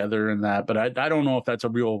it together and that. But I don't know if that's a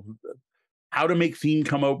real how to make theme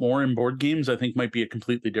come out more in board games. I think might be a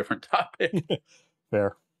completely different topic.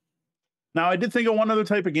 Fair. Now, I did think of one other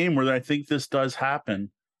type of game where I think this does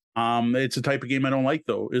happen. It's a type of game I don't like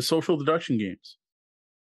though, is social deduction games.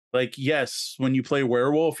 Like, yes, when you play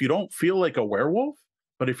werewolf, you don't feel like a werewolf.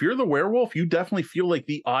 But if you're the werewolf, you definitely feel like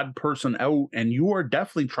the odd person out, and you are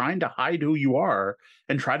definitely trying to hide who you are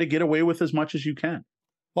and try to get away with as much as you can.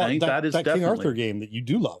 Well, I think that is definitely King Arthur game that you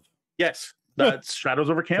do love. Yes, that's Shadows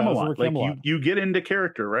over Camelot. Like you get into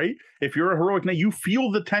character, right? If you're a heroic knight, you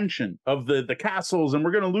feel the tension of the castles, and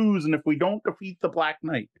we're going to lose, and if we don't defeat the Black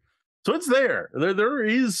Knight. So it's there. There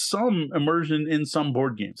is some immersion in some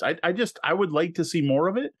board games. I would like to see more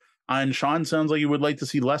of it. And Sean sounds like you would like to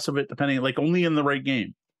see less of it, depending, like only in the right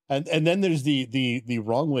game. And then there's the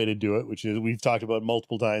wrong way to do it, which is we've talked about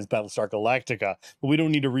multiple times, Battlestar Galactica, but we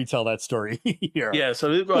don't need to retell that story here. Yeah,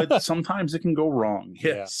 so sometimes it can go wrong.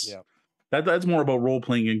 Yes, yeah. That's more about role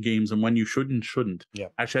playing in games and when you should and shouldn't. Yeah.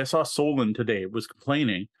 Actually, I saw Solon today was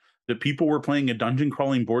complaining that people were playing a dungeon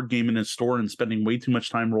crawling board game in his store and spending way too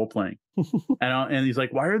much time role playing. and he's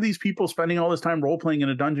like, why are these people spending all this time role playing in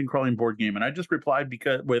a dungeon crawling board game? And I just replied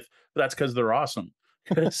that's because they're awesome.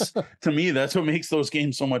 Because to me, that's what makes those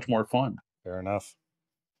games so much more fun. Fair enough.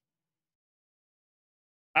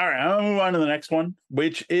 All right, I'll move on to the next one,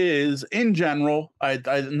 which is in general,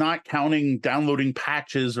 I'm not counting downloading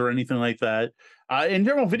patches or anything like that. In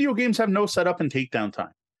general, video games have no setup and takedown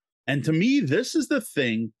time. And to me, this is the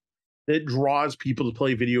thing that draws people to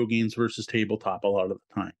play video games versus tabletop a lot of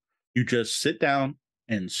the time. You just sit down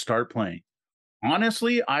and start playing.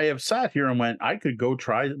 Honestly, I have sat here and went, I could go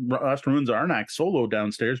try Lost Ruins of Arnak solo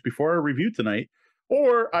downstairs before our review tonight,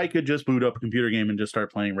 or I could just boot up a computer game and just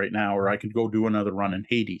start playing right now, or I could go do another run in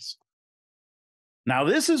Hades. Now,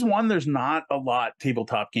 this is one there's not a lot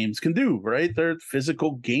tabletop games can do, right? They're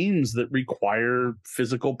physical games that require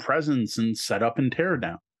physical presence and setup and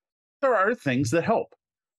teardown. There are things that help.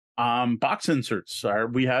 Box inserts.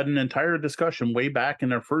 We had an entire discussion way back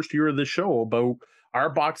in our first year of the show about our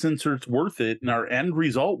box inserts worth it, and our end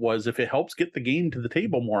result was if it helps get the game to the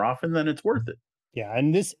table more often, then it's worth it. Yeah,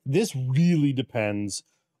 and this really depends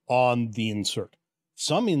on the insert.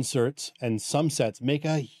 Some inserts and some sets make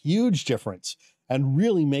a huge difference and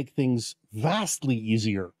really make things vastly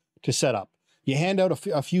easier to set up. You hand out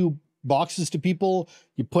a few boxes to people,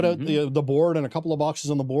 you put out the board and a couple of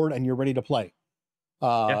boxes on the board, and you're ready to play.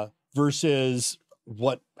 Versus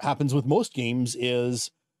what happens with most games is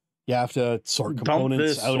you have to sort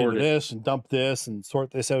components out into this and dump this and sort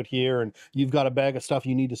this out here. And you've got a bag of stuff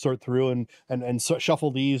you need to sort through and shuffle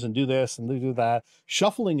these and do this and do that.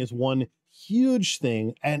 Shuffling is one huge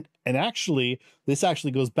thing. And actually, this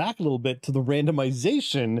actually goes back a little bit to the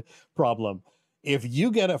randomization problem. If you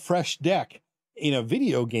get a fresh deck in a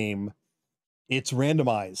video game, it's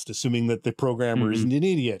randomized, assuming that the programmer isn't an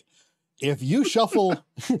idiot. If you shuffle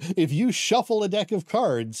a deck of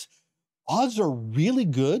cards, odds are really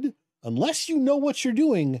good, unless you know what you're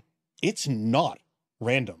doing, it's not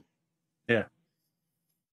random. Yeah.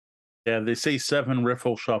 Yeah, they say 7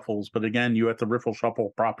 riffle shuffles, but again, you have to riffle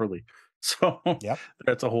shuffle properly. So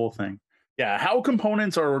that's a whole thing. Yeah, how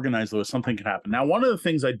components are organized, though, something can happen. Now, one of the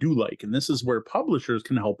things I do like, and this is where publishers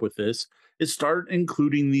can help with this, is start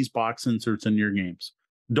including these box inserts in your games.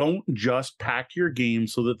 Don't just pack your game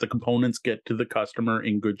so that the components get to the customer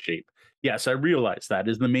in good shape. Yes, I realize that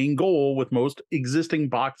is the main goal with most existing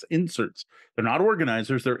box inserts. They're not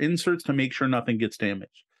organizers, they're inserts to make sure nothing gets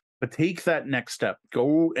damaged. But take that next step.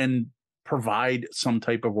 Go and provide some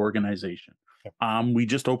type of organization. We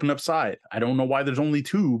just opened up Scythe. I don't know why there's only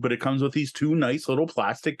 2, but it comes with these 2 nice little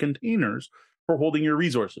plastic containers for holding your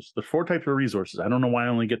resources. There's 4 types of resources. I don't know why I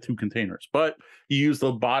only get 2 containers, but you use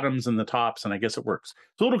the bottoms and the tops, and I guess it works.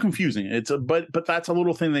 It's a little confusing. But that's a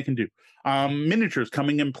little thing they can do. Miniatures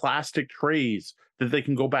coming in plastic trays that they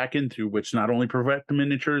can go back into, which not only prevent the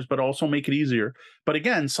miniatures, but also make it easier. But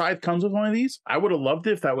again, Scythe comes with one of these. I would have loved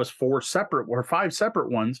it if that was 4 separate or 5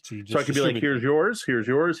 separate ones. So I could be like, here's yours, here's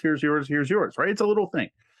yours, here's yours, here's yours, right? It's a little thing.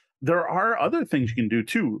 There are other things you can do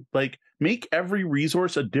too, like make every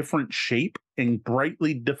resource a different shape and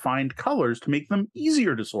brightly defined colors to make them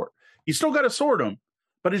easier to sort. You still got to sort them,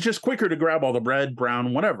 but it's just quicker to grab all the red,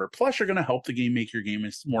 brown, whatever. Plus, you're going to help the game make your game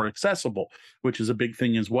more accessible, which is a big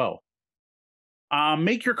thing as well.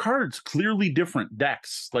 Make your cards clearly different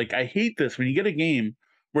decks. Like, I hate this when you get a game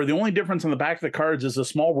where the only difference on the back of the cards is a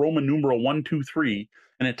small Roman numeral 1, 2, 3,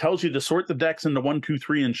 and it tells you to sort the decks into 1, 2,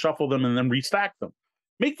 3 and shuffle them and then restack them.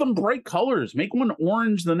 Make them bright colors. Make one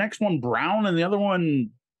orange, the next one brown, and the other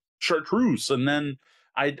one chartreuse. And then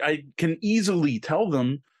I can easily tell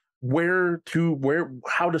them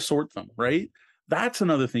how to sort them, right? That's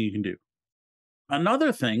another thing you can do.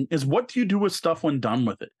 Another thing is, what do you do with stuff when done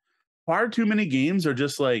with it? Far too many games are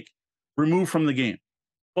just like remove from the game.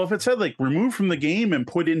 Well, if it said like remove from the game and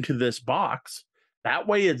put into this box, that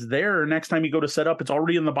way it's there. Next time you go to set up, it's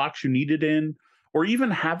already in the box you need it in, or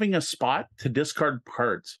even having a spot to discard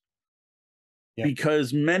cards. Yeah.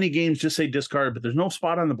 Because many games just say discard, but there's no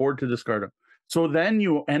spot on the board to discard them. So then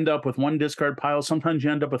you end up with one discard pile. Sometimes you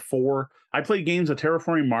end up with 4. I played games of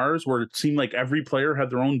Terraforming Mars where it seemed like every player had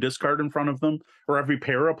their own discard in front of them, or every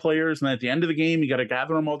pair of players. And at the end of the game, you got to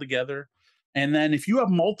gather them all together. And then if you have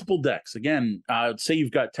multiple decks, again, say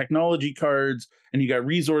you've got technology cards and you got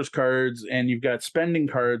resource cards and you've got spending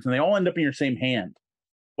cards, and they all end up in your same hand.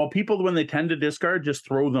 Well, people, when they tend to discard, just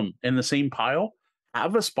throw them in the same pile.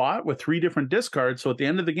 Have a spot with 3 different discards. So at the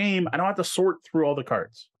end of the game, I don't have to sort through all the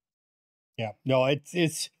cards. Yeah, no,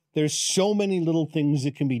 it's there's so many little things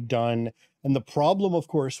that can be done. And the problem, of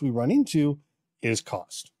course, we run into is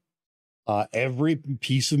cost. Every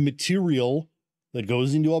piece of material that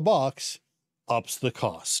goes into a box ups the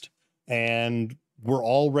cost. And we're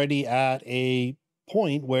already at a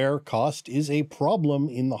point where cost is a problem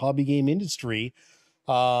in the hobby game industry.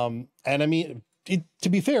 And I mean, to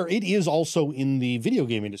be fair, it is also in the video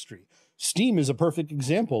game industry. Steam is a perfect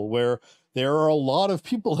example where there are a lot of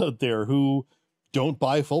people out there who don't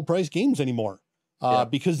buy full price games anymore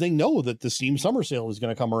because they know that the Steam summer sale is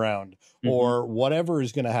going to come around or whatever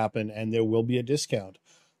is going to happen, and there will be a discount.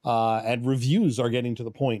 And reviews are getting to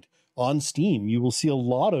the point on Steam. You will see a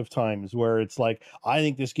lot of times where it's like, I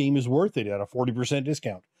think this game is worth it at a 40%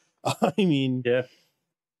 discount. I mean,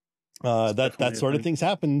 that sort of things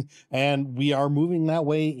happen, and we are moving that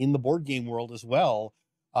way in the board game world as well.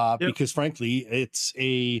 Because frankly, it's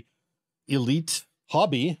a elite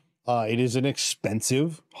hobby. It is an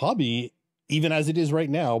expensive hobby, even as it is right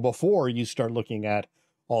now, before you start looking at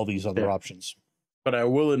all these other options. But I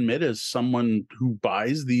will admit, as someone who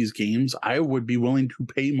buys these games, I would be willing to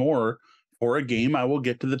pay more for a game I will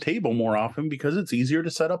get to the table more often because it's easier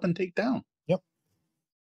to set up and take down. Yep.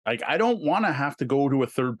 Like, I don't want to have to go to a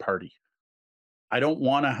third party. I don't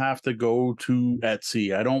want to have to go to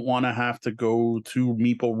Etsy. I don't want to have to go to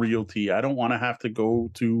Meeple Realty. I don't want to have to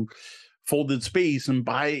go to Folded Space and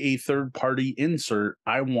buy a third-party insert.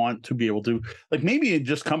 I want to be able to, like, maybe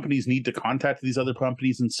just companies need to contact these other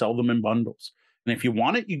companies and sell them in bundles. And if you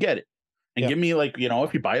want it, you get it. And give me, like,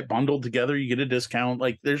 if you buy it bundled together, you get a discount.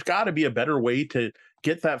 Like, there's got to be a better way to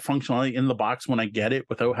get that functionality in the box when I get it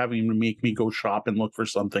without having to make me go shop and look for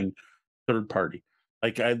something third-party.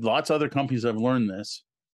 Like, lots of other companies have learned this.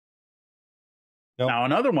 Now,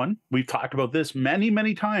 another one, we've talked about this many,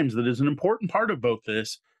 many times, that is an important part about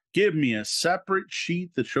this. Give me a separate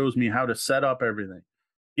sheet that shows me how to set up everything.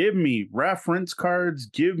 Give me reference cards.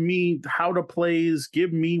 Give me how to plays.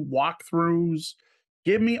 Give me walkthroughs.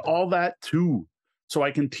 Give me all that too, so I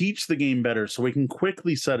can teach the game better, so we can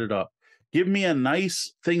quickly set it up. Give me a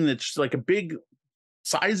nice thing that's like a big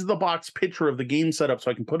size of the box picture of the game setup, so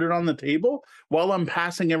I can put it on the table while I'm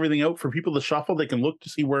passing everything out for people to shuffle. They can look to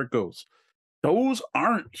see where it goes. Those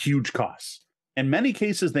aren't huge costs. In many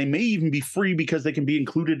cases, they may even be free because they can be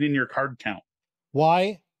included in your card count.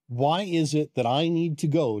 Why is it that I need to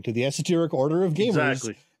go to the Esoteric Order of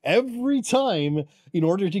Gamers every time in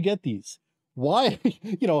order to get these? Why?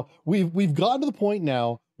 We've gotten to the point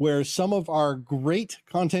now where some of our great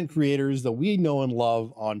content creators that we know and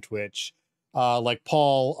love on Twitch, like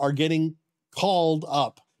Paul, are getting called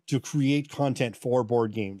up to create content for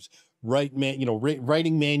board games,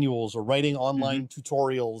 writing manuals or writing online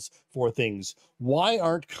tutorials for things. Why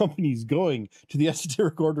aren't companies going to the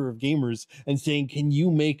Esoteric Order of Gamers and saying, can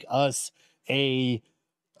you make us a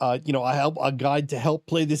guide to help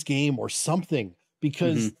play this game or something?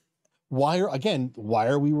 Because why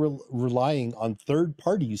are we relying on third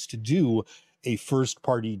parties to do a first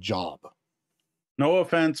party job? No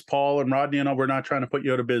offense, Paul and Rodney, we're not trying to put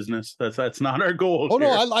you out of business. That's not our goal. Oh, here.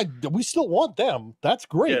 No, we still want them. That's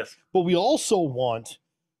great. Yes. But we also want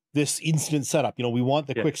this instant setup. We want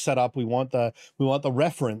the quick setup. We want the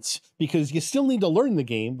reference, because you still need to learn the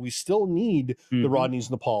game. We still need the Rodneys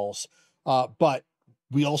and the Pauls. But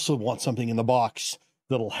we also want something in the box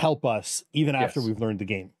that'll help us even after we've learned the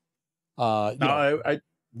game.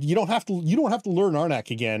 You don't have to learn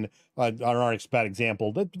Arnak again. Arnak's a bad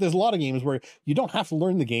example. There's a lot of games where you don't have to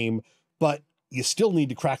learn the game, but you still need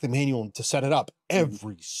to crack the manual to set it up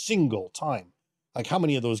every single time. Like, how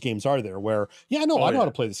many of those games are there where, I know how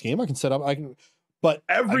to play this game. I can set up, but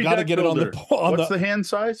every I got to deck get builder. it on What's the hand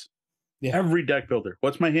size? Yeah. Every deck builder.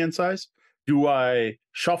 What's my hand size? Do I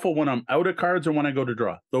shuffle when I'm out of cards or when I go to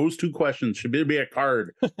draw? Those two questions should be a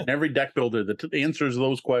card. Every deck builder that answers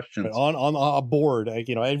those questions. On a board,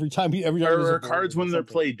 every time or cards when they're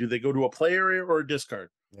played, do they go to a play area or a discard?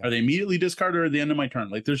 Yeah. Are they immediately discarded or at the end of my turn?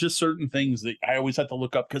 Like, there's just certain things that I always have to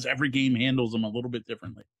look up because every game handles them a little bit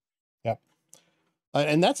differently. Yeah.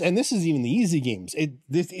 And this is even the easy games.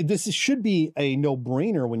 This should be a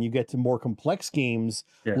no-brainer when you get to more complex games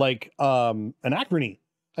like Anachrony.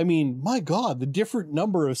 I mean, my God, the different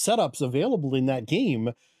number of setups available in that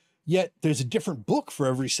game, yet there's a different book for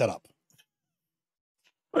every setup.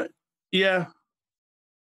 But yeah.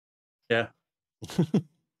 I'm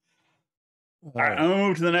gonna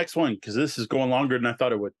move to the next one because this is going longer than I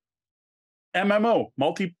thought it would. MMO,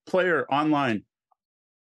 multiplayer online.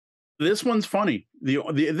 This one's funny.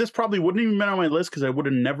 This probably wouldn't even been on my list because I would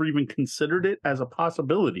have never even considered it as a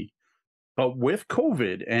possibility. But with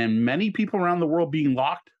COVID and many people around the world being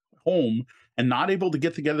locked home and not able to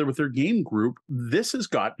get together with their game group, this has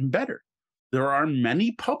gotten better. There are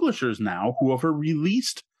many publishers now who have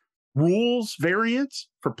released rules variants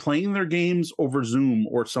for playing their games over Zoom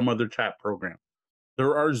or some other chat program.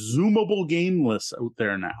 There are Zoomable game lists out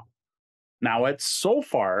there now. Now, so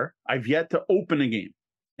far, I've yet to open a game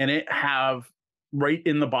and it have right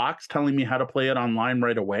in the box telling me how to play it online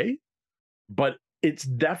right away. But it's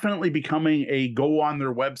definitely becoming a go on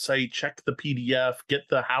their website, check the PDF, get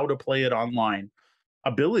the how to play it online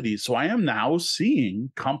abilities. So I am now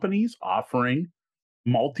seeing companies offering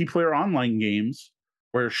multiplayer online games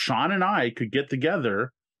where Sean and I could get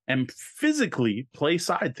together and physically play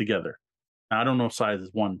side together. Now, I don't know if side is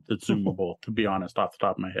one that's zoomable, to be honest, off the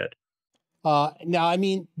top of my head. Now, I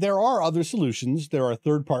mean, there are other solutions. There are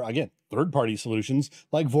third-party solutions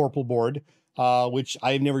like Vorpal board, which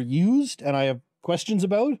I've never used and I have questions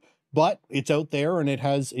about, but it's out there and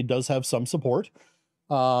it does have some support.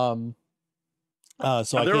 So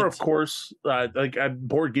there are, of course, like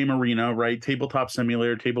Board Game Arena, right? Tabletop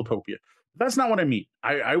Simulator, Tabletopia. That's not what I mean.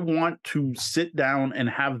 I want to sit down and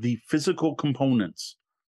have the physical components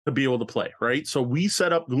to be able to play, right? So we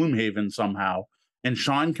set up Gloomhaven somehow, and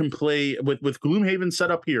Sean can play with Gloomhaven set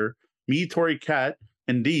up here. Me, Tori, Kat,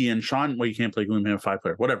 and D, and Sean. Well, you can't play Gloomhaven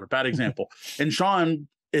 5-player, whatever. Bad example. And Sean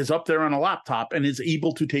is up there on a laptop and is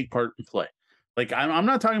able to take part and play. Like, I'm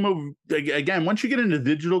not talking about, again, once you get into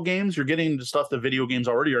digital games, you're getting into stuff that video games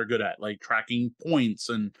already are good at, like tracking points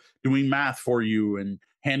and doing math for you and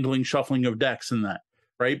handling shuffling of decks and that,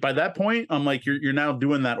 right? By that point, I'm like, you're now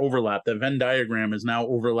doing that overlap. That Venn diagram is now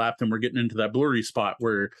overlapped and we're getting into that blurry spot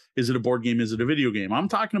where is it a board game? Is it a video game? I'm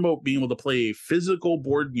talking about being able to play a physical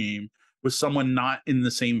board game with someone not in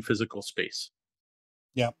the same physical space.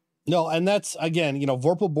 Yeah. No, and that's, again,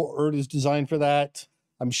 Vorpal board is designed for that.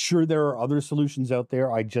 I'm sure there are other solutions out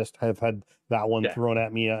there. I just have had that one thrown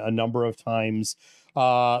at me a number of times.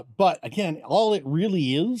 But again, all it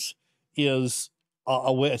really is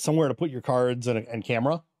a way, somewhere to put your cards and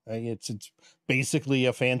camera. It's basically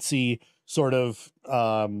a fancy sort of,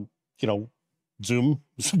 Zoom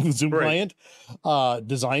client,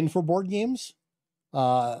 designed for board games.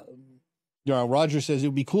 Roger says it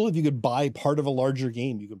would be cool if you could buy part of a larger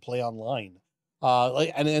game you could play online.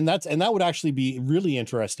 And that would actually be really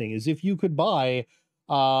interesting, is if you could buy,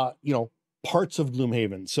 parts of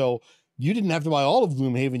Gloomhaven. So you didn't have to buy all of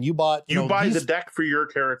Gloomhaven. You bought, the deck for your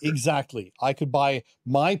character. Exactly. I could buy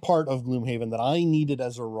my part of Gloomhaven that I needed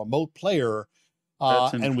as a remote player,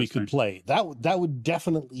 and we could play. That would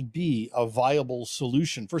definitely be a viable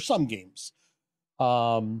solution for some games.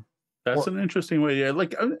 That's an interesting way. Yeah,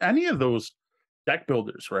 like any of those deck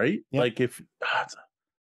builders, right? Yeah. Like if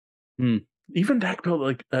even deck builder,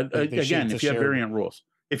 like again, if you have variant rules,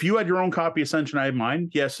 if you had your own copy of Ascension, I have mine.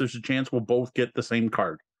 Yes, there's a chance we'll both get the same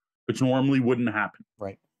card, which normally wouldn't happen.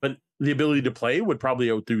 Right. But the ability to play would probably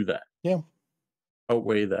outdo that. Yeah.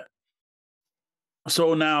 Outweigh that.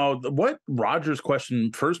 So now, what Roger's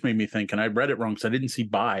question first made me think, and I read it wrong because I didn't see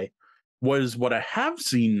buy, was what I have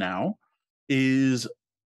seen now is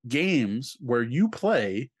games where you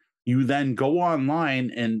play, you then go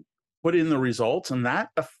online and put in the results, and that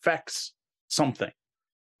affects something,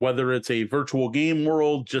 whether it's a virtual game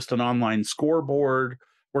world, just an online scoreboard,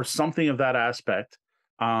 or something of that aspect.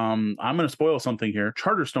 I'm going to spoil something here.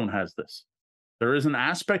 Charterstone has this. There is an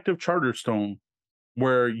aspect of Charterstone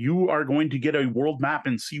where you are going to get a world map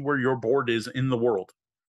and see where your board is in the world.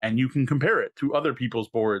 And you can compare it to other people's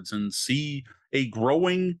boards and see a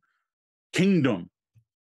growing kingdom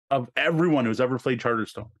of everyone who's ever played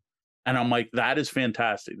Charterstone. And I'm like, that is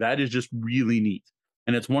fantastic. That is just really neat.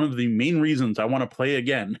 And it's one of the main reasons I want to play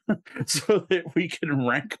again so that we can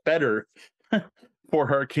rank better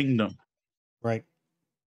for our kingdom. Right.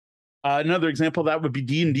 Another example of that would be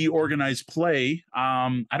D&D organized play.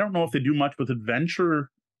 I don't know if they do much with Adventure.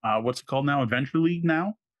 What's it called now? Adventure League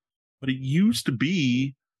now? But it used to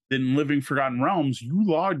be that in Living Forgotten Realms, you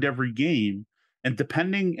logged every game and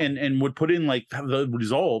depending and would put in like the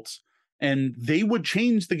results and they would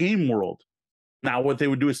change the game world. Now, what they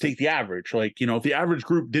would do is take the average. Like, you know, if the average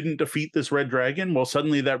group didn't defeat this red dragon, well,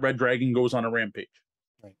 suddenly that red dragon goes on a rampage.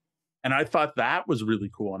 Right. And I thought that was really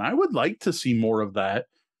cool. And I would like to see more of that.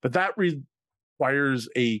 But that requires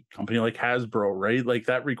a company like Hasbro, right? Like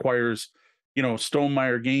that requires, you know,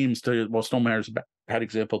 Stonemaier Games to, well, Stonemaier's a bad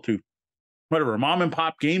example too. Whatever, a mom and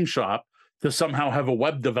pop game shop to somehow have a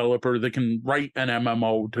web developer that can write an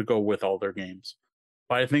MMO to go with all their games.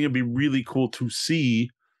 But I think it'd be really cool to see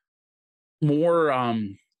more, what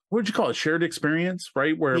would you call it? Shared experience,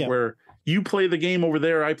 right? Where you play the game over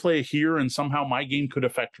there, I play here, and somehow my game could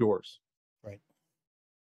affect yours. Right.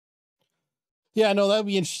 Yeah, no, that'd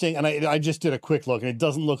be interesting. And I just did a quick look, and it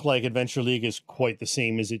doesn't look like Adventure League is quite the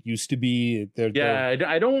same as it used to be.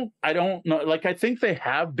 I don't know. Like, I think they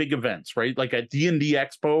have big events, right? Like at D&D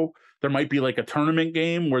Expo, there might be like a tournament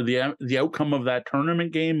game where the outcome of that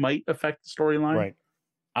tournament game might affect the storyline. Right.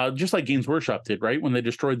 Just like Games Workshop did, right? When they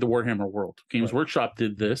destroyed the Warhammer world. Games Workshop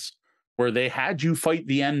did this, where they had you fight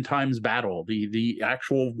the end times battle. The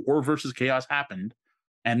actual war versus chaos happened.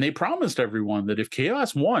 And they promised everyone that if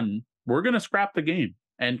chaos won, we're going to scrap the game.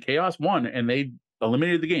 And chaos won, and they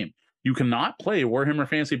eliminated the game. You cannot play Warhammer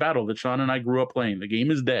Fantasy Battle that Sean and I grew up playing. The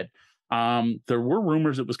game is dead. There were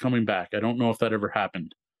rumors it was coming back. I don't know if that ever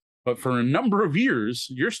happened. But for a number of years,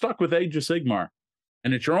 you're stuck with Age of Sigmar.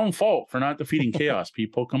 And it's your own fault for not defeating chaos,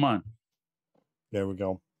 people. Come on. There we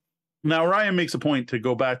go. Now, Ryan makes a point to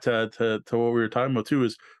go back to what we were talking about, too,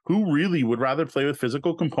 is who really would rather play with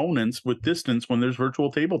physical components with distance when there's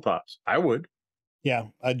virtual tabletops? I would. Yeah,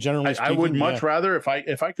 generally speaking, I would much rather, if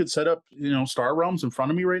I could set up, you know, Star Realms in front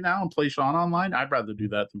of me right now and play Sean online, I'd rather do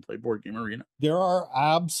that than play Board Game Arena. There are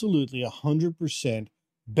absolutely 100%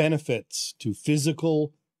 benefits to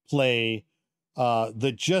physical play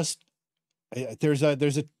that just... There's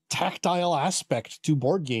a tactile aspect to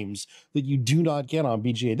board games that you do not get on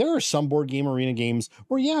BGA. There are some Board Game Arena games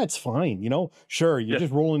where, yeah, it's fine. You know, sure, you're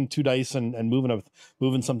just rolling 2 dice and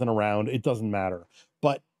moving something around. It doesn't matter.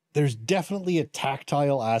 But there's definitely a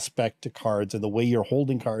tactile aspect to cards and the way you're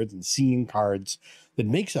holding cards and seeing cards that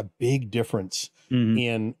makes a big difference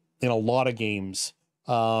in a lot of games.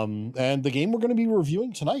 And the game we're going to be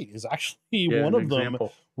reviewing tonight is actually one of them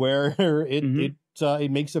where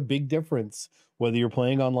it makes a big difference whether you're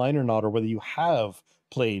playing online or not, or whether you have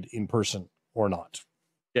played in person or not.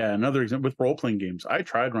 Yeah, another example with role-playing games. I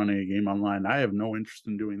tried running a game online. I have no interest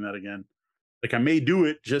in doing that again. Like, I may do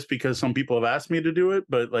it just because some people have asked me to do it,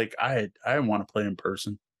 but like I want to play in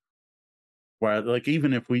person. Where like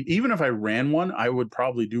even if I ran one, I would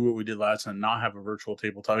probably do what we did last time, not have a virtual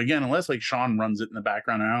tabletop again, unless like Sean runs it in the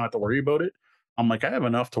background and I don't have to worry about it. I'm like, I have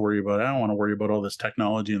enough to worry about. I don't want to worry about all this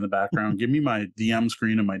technology in the background. Give me my DM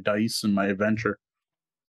screen and my dice and my adventure.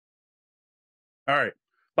 All right,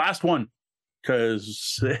 last one,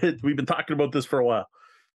 because we've been talking about this for a while.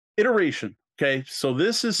 Iteration. Okay, so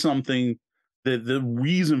this is something that the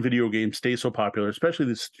reason video games stay so popular, especially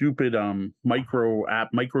the stupid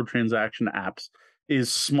microtransaction apps,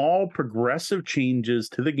 is small progressive changes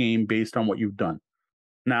to the game based on what you've done.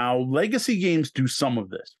 Now, legacy games do some of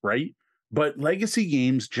this, right? But legacy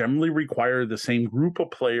games generally require the same group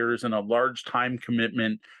of players and a large time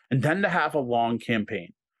commitment and tend to have a long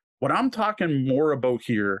campaign. What I'm talking more about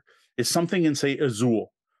here is something in, say,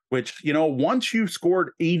 Azul, which, you know, once you've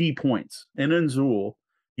scored 80 points in Azul,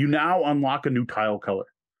 you now unlock a new tile color.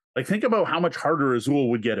 Like, think about how much harder Azul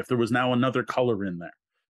would get if there was now another color in there,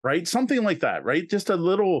 right? Something like that, right? Just a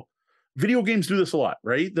little... Video games do this a lot,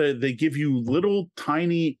 right? They give you little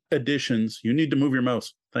tiny additions. You need to move your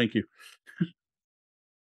mouse. Thank you.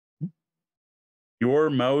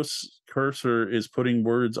 Your mouse cursor is putting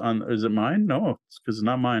words on. Is it mine? No, it's because it's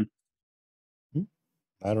not mine.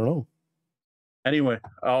 I don't know. Anyway,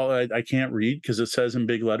 I can't read because it says in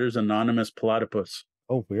big letters anonymous platypus.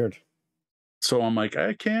 Oh, weird. So I'm like,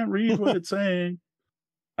 I can't read what it's saying.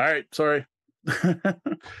 All right, sorry.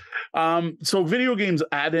 So video games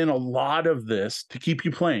add in a lot of this to keep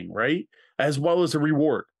you playing, right? As well as a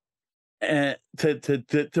reward. And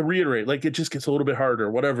to reiterate, like, it just gets a little bit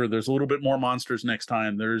harder, whatever. There's a little bit more monsters next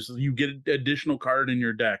time. You get an additional card in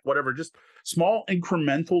your deck, whatever. Just small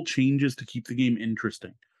incremental changes to keep the game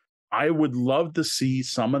interesting. I would love to see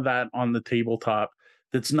some of that on the tabletop.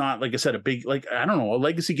 That's not, like I said, a big, like, I don't know, a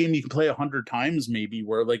legacy game you can play 100 times maybe,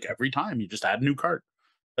 where like every time you just add a new card.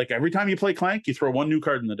 Like every time you play Clank, you throw one new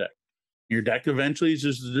card in the deck. Your deck eventually is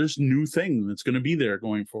just this new thing that's going to be there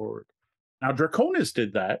going forward. Now, Draconis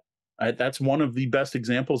did that. That's one of the best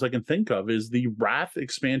examples I can think of, is the Wrath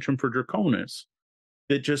expansion for Draconis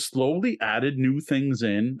that just slowly added new things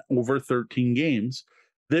in over 13 games.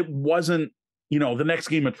 That wasn't, the next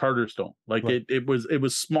game of Charterstone. Like Right. it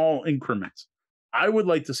was small increments. I would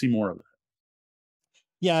like to see more of that.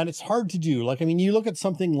 Yeah, and it's hard to do. Like, I mean, you look at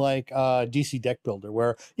something like DC Deck Builder,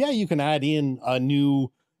 where you can add in a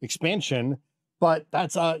new expansion, but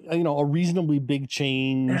that's a reasonably big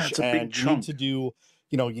change. Yeah, it's a big and you chunk. need to do,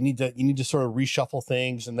 you need to sort of reshuffle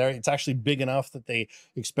things, and it's actually big enough that they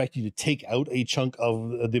expect you to take out a chunk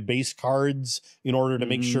of the base cards in order to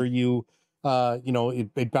make sure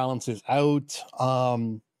it balances out.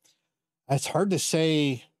 It's hard to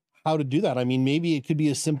say how to do that. I mean, maybe it could be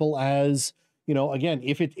as simple as, again,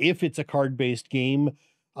 if it's a card-based game,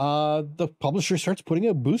 the publisher starts putting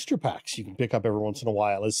out booster packs you can pick up every once in a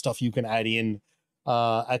while as stuff you can add in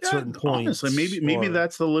at certain points. Honestly, maybe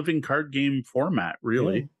that's the living card game format,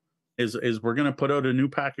 really. Is we're going to put out a new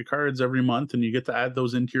pack of cards every month, and you get to add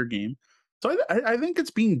those into your game. So I think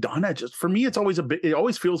it's being done. For me, it's always it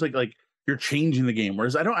always feels like you're changing the game.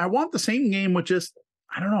 Whereas I want the same game with just,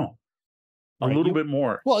 I don't know, a little bit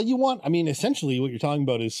more. Well, essentially what you're talking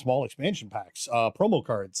about is small expansion packs, promo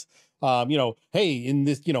cards. Hey, in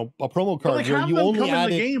this, a promo card where you only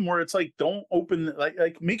add the game where it's like, don't open,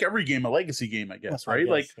 like make every game a legacy game, I guess, right?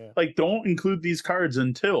 Like don't include these cards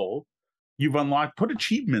until you've unlocked, put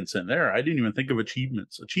achievements in there. I didn't even think of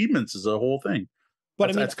achievements. Achievements is a whole thing.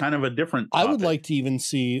 But that's kind of a different topic. I would like to even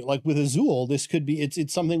see, like with Azul, this could be,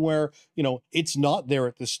 it's something where, it's not there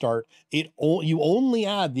at the start. You only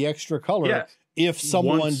add the extra color if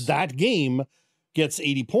someone that game gets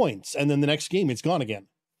 80 points, and then the next game it's gone again.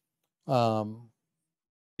 But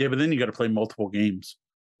then you got to play multiple games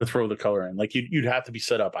to throw the color in. Like you'd have to be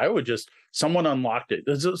set up. Someone unlocked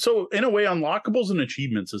it. So in a way, unlockables and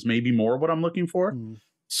achievements is maybe more what I'm looking for.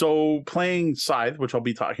 So playing Scythe, which I'll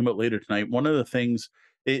be talking about later tonight, one of the things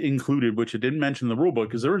it included, which it didn't mention in the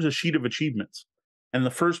rulebook, is there was a sheet of achievements. And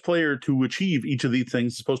the first player to achieve each of these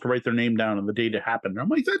things is supposed to write their name down and the date it happened. And I'm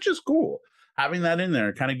like, that's just cool. Having that in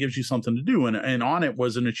there kind of gives you something to do. And on it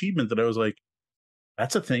was an achievement that I was like,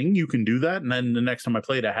 that's a thing, you can do that. And then the next time I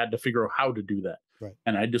played, I had to figure out how to do that. Right.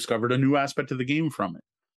 And I discovered a new aspect of the game from it.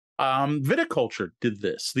 Viticulture did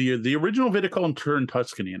this. The original Viticulture in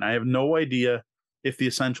Tuscany, and I have no idea if the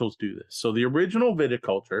Essentials do this. So the original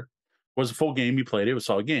Viticulture was a full game. You played it was a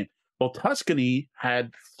solid game. Well, Tuscany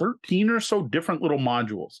had 13 or so different little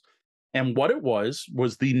modules. And what it was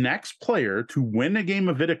the next player to win a game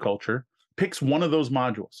of Viticulture picks one of those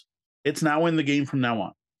modules. It's now in the game from now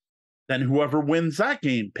on. Then whoever wins that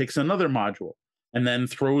game picks another module and then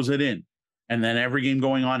throws it in. And then every game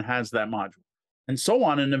going on has that module. And so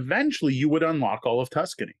on. And eventually you would unlock all of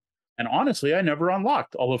Tuscany. And honestly, I never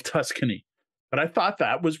unlocked all of Tuscany. But I thought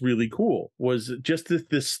that was really cool, was just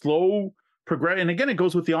this slow progress. And again, it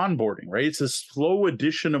goes with the onboarding, right? It's a slow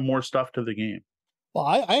addition of more stuff to the game. Well,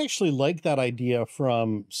 I actually like that idea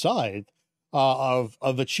from Scythe of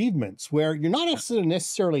achievements, where you're not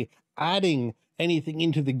necessarily adding anything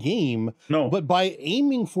into the game. No. But by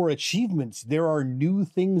aiming for achievements, there are new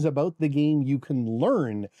things about the game you can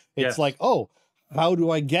learn. It's like, oh, how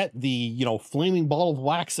do I get the, flaming ball of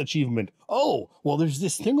wax achievement? Oh, well, there's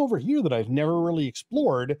this thing over here that I've never really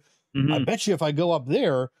explored. I bet you if I go up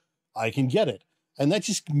there, I can get it. And that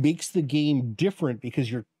just makes the game different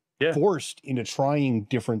because you're forced into trying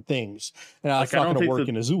different things. And it's not going to work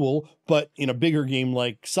in Azul, but in a bigger game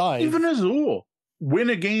like Scythe. Even Azul, win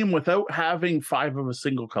a game without having 5 of a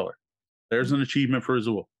single color. There's an achievement for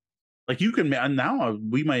Azul. Like you can, now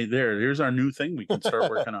we might, here's our new thing we can start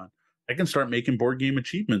working on. I can start making board game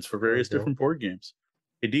achievements for various different board games.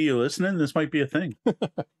 Hey, D, you listening? This might be a thing.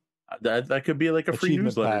 that could be like a free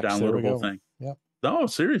newsletter downloadable thing. Yeah. No,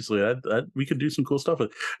 seriously, that we could do some cool stuff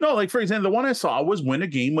with. No, like for example, the one I saw was win a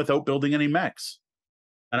game without building any mechs.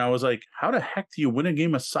 And I was like, how the heck do you win a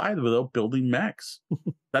game of Scythe without building mechs?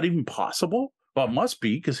 Is that even possible? Well, it must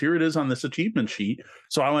be, because here it is on this achievement sheet.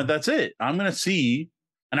 So I went, that's it. I'm going to see.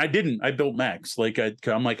 And I didn't. I built mechs.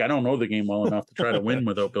 I'm like, I don't know the game well enough to try to win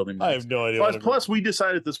without building mechs. I have no idea. Plus, we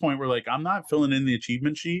decided at this point, we're like, I'm not filling in the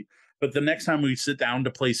achievement sheet. But the next time we sit down to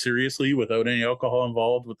play seriously without any alcohol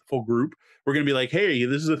involved with the full group, we're going to be like, hey,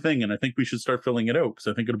 this is a thing. And I think we should start filling it out because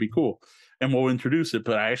I think it'll be cool. And we'll introduce it.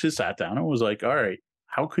 But I actually sat down and was like, all right,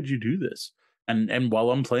 how could you do this? And while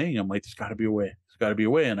I'm playing, I'm like, there's got to be a way. There's got to be a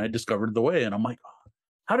way. And I discovered the way. And I'm like, oh,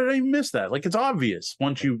 how did I miss that? Like, it's obvious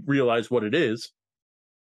once you realize what it is.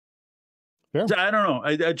 Fair. So I don't know.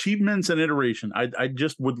 Achievements and iteration. I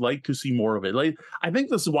just would like to see more of it. Like, I think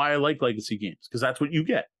this is why I like legacy games, because that's what you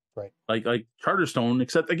get. Right. Like Charterstone,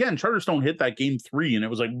 except again, Charterstone hit that game 3 and it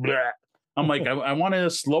was like, bleh. I'm like, I want a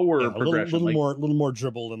slower progression. Little more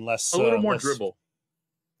dribble and less. A little more dribble.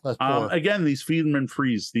 Again, these feed them and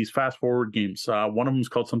freeze, these fast forward games. One of them is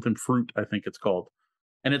called something fruit, I think it's called.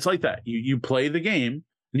 And it's like that. You play the game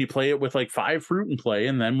and you play it with like 5 fruit in play.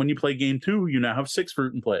 And then when you play game 2, you now have 6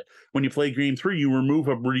 fruit in play. When you play game 3, you remove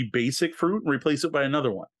a really basic fruit and replace it by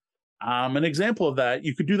another one. An example of that,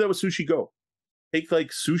 you could do that with Sushi Go. Take like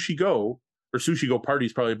Sushi Go, or Sushi Go Party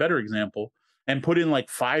is probably a better example, and put in like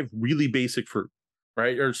 5 really basic fruit,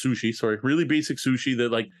 right? Or sushi, sorry, really basic sushi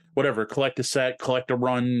that like whatever, collect a set, collect a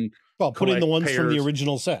run. Well, put in the ones from the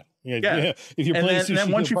original set. Yeah. If you're playing Sushi, and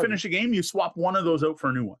then once you finish a game, you swap one of those out for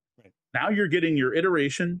a new one. Right. Now you're getting your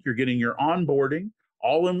iteration, you're getting your onboarding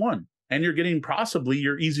all in one, and you're getting possibly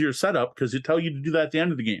your easier setup because it tell you to do that at the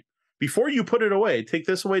end of the game. Before you put it away, take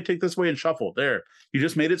this away, and shuffle. There, you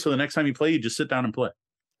just made it so the next time you play, you just sit down and play.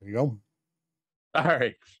 There you go. All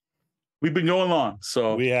right. We've been going long,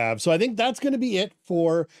 so we have. So I think that's going to be it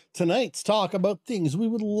for tonight's talk about things we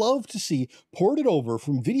would love to see ported over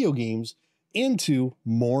from video games into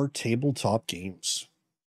more tabletop games.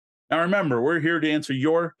 Now remember, we're here to answer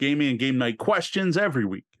your gaming and game night questions every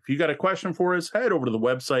week. If you got a question for us, head over to the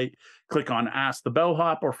website, click on Ask the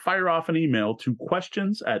Bellhop, or fire off an email to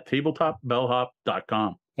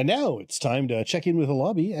questions@tabletopbellhop.com. And now it's time to check in with the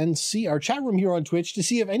lobby and see our chat room here on Twitch to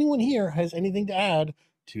see if anyone here has anything to add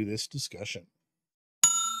to this discussion.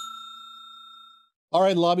 All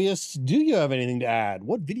right, lobbyists, do you have anything to add?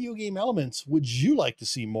 What video game elements would you like to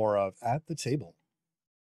see more of at the table?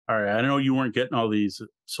 All right, I know you weren't getting all these,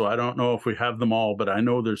 so I don't know if we have them all, but I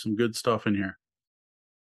know there's some good stuff in here.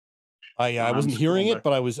 I wasn't hearing it,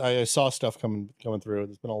 but I saw stuff coming through.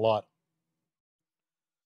 There's been a lot.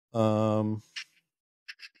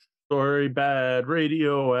 Sorry, bad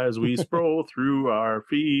radio as we scroll through our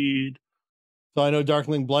feed. So I know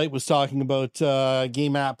Darkling Blight was talking about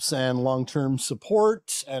game apps and long-term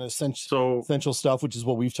support and essential stuff, which is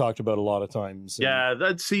what we've talked about a lot of times. Yeah,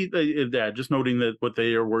 just noting that what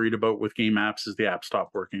they are worried about with game apps is the app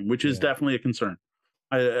stop working, which is definitely a concern.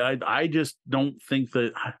 I just don't think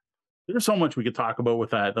that there's so much we could talk about with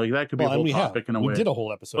that. Like that could be a whole topic in a way. We did a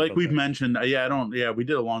whole episode. Like we've mentioned. We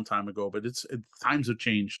did a long time ago, but times have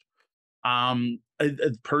changed.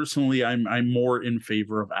 Personally, I'm more in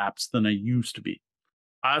favor of apps than I used to be.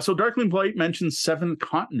 So Darkling Blight mentions Seventh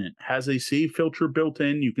Continent has a save filter built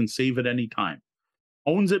in. You can save at any time.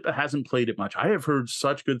 Owns it, but hasn't played it much. I have heard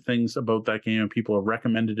such good things about that game, and people have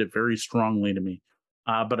recommended it very strongly to me,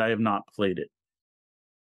 but I have not played it.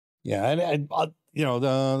 Yeah, and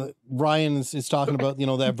the Ryan is talking about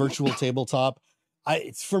that virtual tabletop.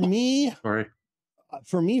 For me,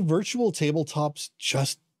 virtual tabletops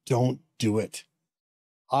just don't do it.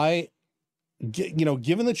 Given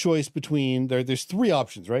the choice between there's 3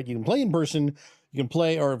 options, right? You can play in person, you can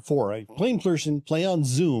play, or 4, right? Play in person, play on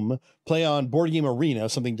Zoom, play on Board Game Arena,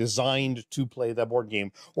 something designed to play that board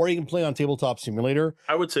game, or you can play on Tabletop Simulator.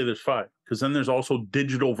 I would say there's 5, because then there's also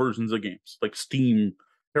digital versions of games like Steam.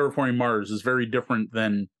 Terraforming Mars is very different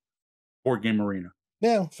than Board Game Arena.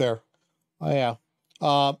 Yeah, fair. And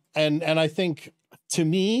I think, to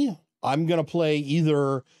me, I'm gonna play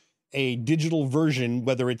either a digital version,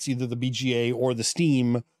 whether it's either the BGA or the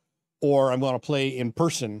Steam, or I'm going to play in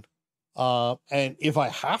person. And if I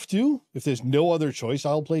have to, if there's no other choice,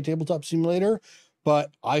 I'll play Tabletop Simulator,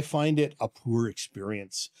 but I find it a poor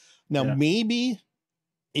experience. Now, maybe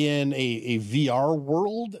in a VR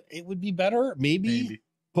world, it would be better, maybe.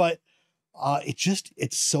 But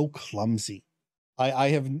it's so clumsy.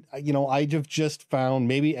 I've just found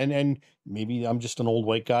and maybe I'm just an old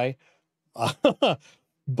white guy,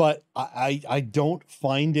 but I don't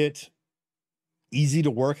find it easy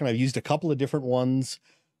to work. And I've used a couple of different ones.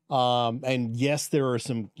 And yes, there are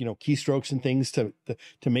some, keystrokes and things to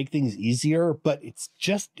make things easier, but it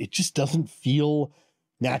just doesn't feel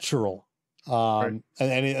natural. Right.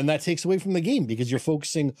 And that takes away from the game because you're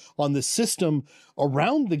focusing on the system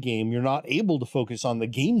around the game. You're not able to focus on the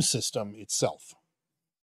game system itself.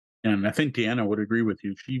 And I think Deanna would agree with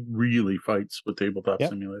you. She really fights with Tabletop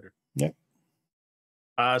Simulator. Yeah.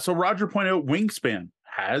 So Roger pointed out Wingspan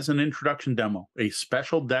has an introduction demo, a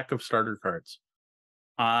special deck of starter cards.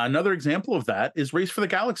 Another example of that is Race for the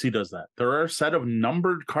Galaxy does that. There are a set of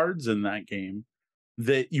numbered cards in that game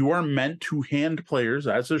that you are meant to hand players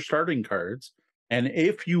as their starting cards. And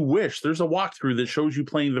if you wish, there's a walkthrough that shows you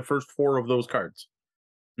playing the first 4 of those cards.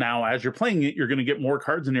 Now, as you're playing it, you're going to get more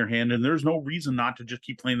cards in your hand, and there's no reason not to just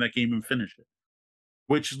keep playing that game and finish it.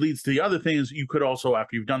 Which leads to the other thing is you could also,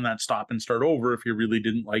 after you've done that, stop and start over if you really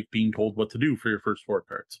didn't like being told what to do for your first 4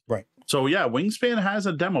 cards. Right. So yeah, Wingspan has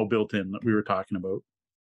a demo built in that we were talking about.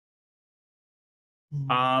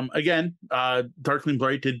 Again, Darkling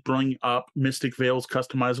Bright did bring up Mystic Vale's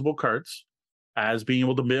customizable cards as being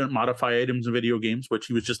able to modify items in video games, which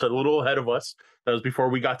he was just a little ahead of us. That was before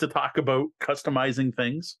we got to talk about customizing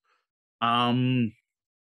things.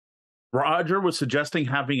 Roger was suggesting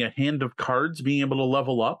having a hand of cards, being able to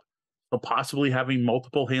level up, so possibly having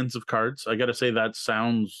multiple hands of cards. I got to say that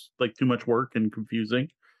sounds like too much work and confusing.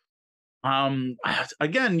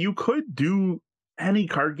 Again, you could do any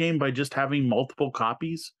card game by just having multiple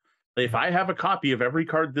copies. If I have a copy of every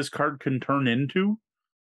card this card can turn into,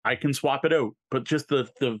 I can swap it out. But just the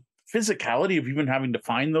physicality of even having to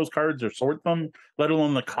find those cards or sort them, let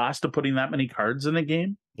alone the cost of putting that many cards in a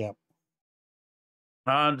game. Yeah.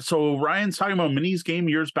 So Ryan's talking about minis game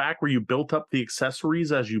years back where you built up the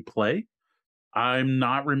accessories as you play. I'm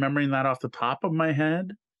not remembering that off the top of my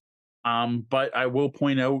head. But I will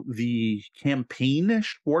point out the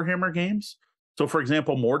campaign-ish Warhammer games. So, for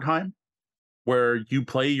example, Mordheim, where you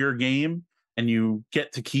play your game and you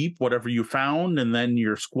get to keep whatever you found, and then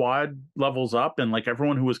your squad levels up, and like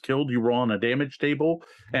everyone who was killed, you roll on a damage table,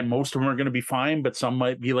 and most of them are going to be fine, but some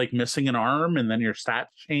might be like missing an arm, and then your stats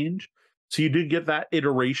change. So you did get that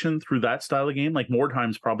iteration through that style of game. Like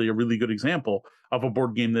Mordheim's probably a really good example of a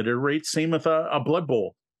board game that iterates. Same with a Blood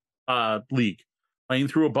Bowl league. Playing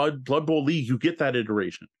through a Blood Bowl league, you get that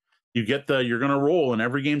iteration. You get you're going to roll, and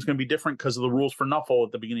every game's going to be different because of the rules for Nuffle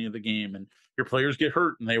at the beginning of the game, and your players get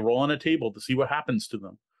hurt, and they roll on a table to see what happens to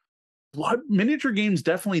them. Miniature games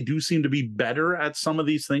definitely do seem to be better at some of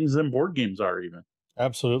these things than board games are even.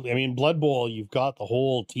 Absolutely. I mean, Blood Bowl, you've got the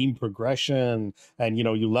whole team progression, and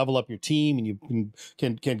you level up your team, and you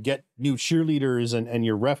can get new cheerleaders, and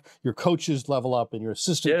your coaches level up, and your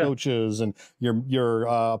assistant coaches, and your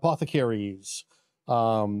apothecaries.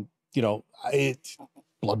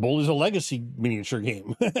 Blood Bowl is a legacy miniature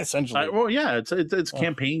game, essentially. Well, yeah, it's a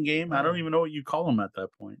campaign game. I don't even know what you call them at that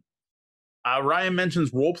point. Ryan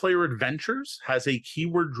mentions Role Player Adventures has a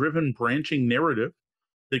keyword-driven branching narrative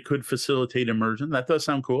that could facilitate immersion. That does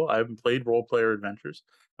sound cool. I haven't played Role Player Adventures.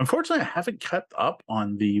 Unfortunately, I haven't kept up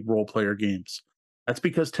on the role player games. That's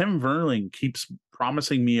because Tim Verling keeps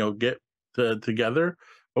promising me I'll get together,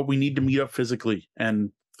 but we need to meet up physically.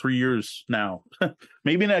 And 3 years now,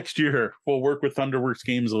 maybe next year, we'll work with Thunderworks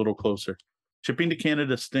Games a little closer. Shipping to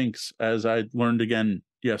Canada stinks, as I learned again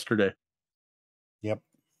yesterday. Yep.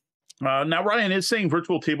 Now, Ryan is saying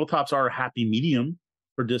virtual tabletops are a happy medium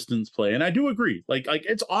for distance play, and I do agree. Like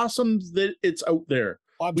it's awesome that it's out there.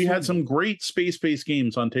 Absolutely. We had some great space-based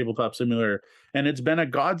games on Tabletop Simulator, and it's been a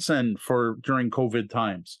godsend for during COVID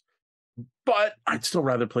times. But I'd still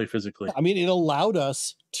rather play physically. I mean, it allowed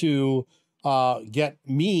us to get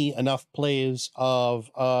me enough plays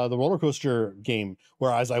of the roller coaster game,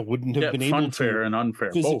 whereas I wouldn't have been able to and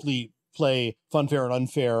unfair physically play Fun, Fair, and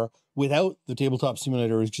Unfair without the Tabletop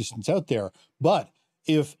Simulator existence out there. But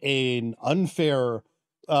if an unfair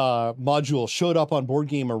module showed up on Board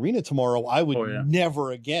Game Arena tomorrow, I would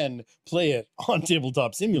never again play it on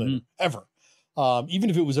Tabletop Simulator ever. Even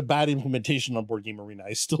if it was a bad implementation on Board Game Arena,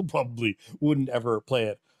 I still probably wouldn't ever play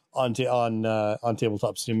it on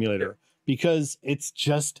Tabletop Simulator, because it's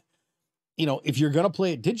just, if you're going to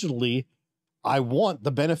play it digitally, I want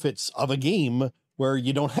the benefits of a game where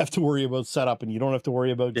you don't have to worry about setup, and you don't have to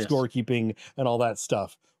worry about scorekeeping and all that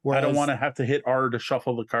stuff. Whereas, I don't want to have to hit R to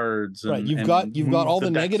shuffle the cards. Right. You've got all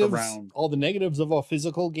the negatives of a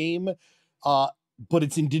physical game, but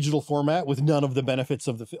it's in digital format with none of the benefits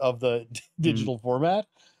of the digital format.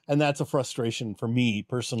 And that's a frustration for me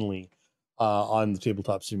personally on the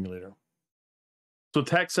Tabletop Simulator. So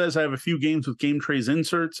Tech says, I have a few games with game trays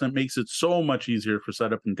inserts, and it makes it so much easier for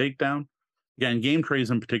setup and takedown. Again, game trays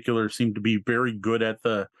in particular seem to be very good at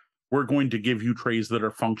we're going to give you trays that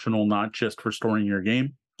are functional, not just for storing your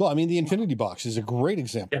game. Well, I mean, the Infinity Box is a great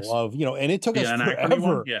example of, and it took us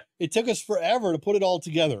forever. It took us forever to put it all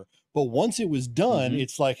together. But once it was done,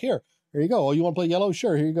 it's like, here you go. Oh, you want to play yellow?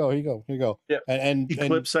 Sure. Here you go. Yeah. And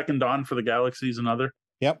Eclipse Second Dawn for the Galaxy is another.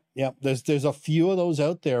 Yep. There's a few of those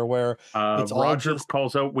out there where it's Roger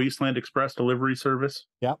calls out Wasteland Express delivery service.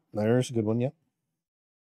 Yep, there's a good one. Yep.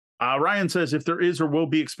 Ryan says, if there is or will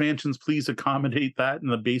be expansions, please accommodate that in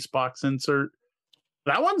the base box insert.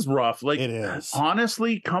 That one's rough. Like, it is.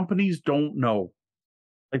 Honestly, companies don't know.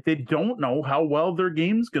 Like, they don't know how well their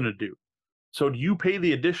game's going to do. So do you pay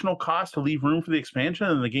the additional cost to leave room for the expansion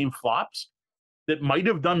and the game flops? that might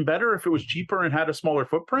have done better if it was cheaper and had a smaller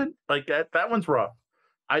footprint. Like that one's rough.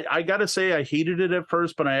 I gotta say I hated it at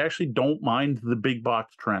first, but I actually don't mind the big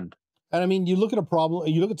box trend. And I mean, you look at a problem,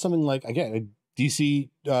 you look at something like, again, a DC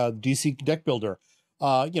deck builder,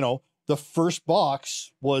 you know, the first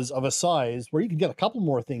box was of a size where you could get a couple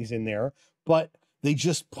more things in there, but they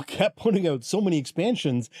just kept putting out so many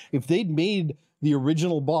expansions. If they'd made the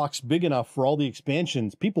original box big enough for all the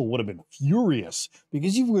expansions, people would have been furious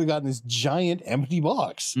because you would have gotten this giant empty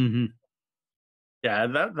box. Mm-hmm. Yeah,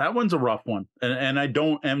 that one's a rough one. And I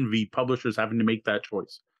don't envy publishers having to make that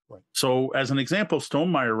choice. Right. So as an example,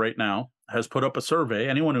 Stonemaier right now has put up a survey.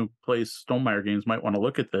 Anyone who plays Stonemaier games might want to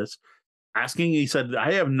look at this. Asking, he said,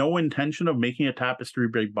 I have no intention of making a Tapestry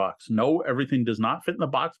big box. No, everything does not fit in the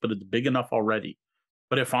box, but it's big enough already.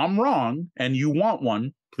 But if I'm wrong and you want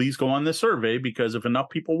one, please go on this survey, because if enough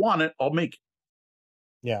people want it, I'll make it.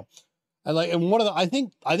 Yeah. And one of the, I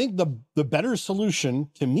think the better solution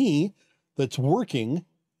to me that's working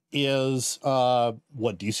is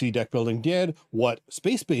what DC Deck Building did, what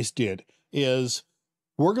Space Base did, is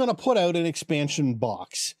we're going to put out an expansion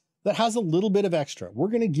box that has a little bit of extra. We're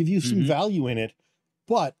going to give you some value in it,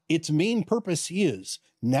 but its main purpose is,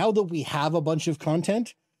 now that we have a bunch of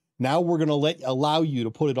content, now we're going to allow you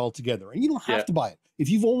to put it all together. And you don't have to buy it. If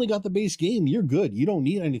you've only got the base game, you're good. You don't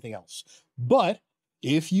need anything else. But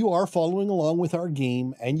if you are following along with our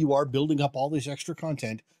game and you are building up all this extra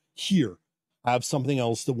content, here, have something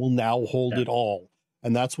else that will now hold it all.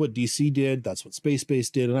 And that's what DC did. That's what Space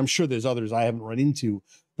Base did. And I'm sure there's others I haven't run into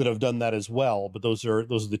that have done that as well. But those are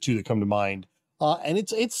the two that come to mind. And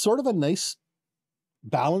it's sort of a nice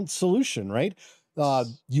balanced solution, right?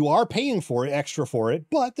 You are paying for it, extra for it,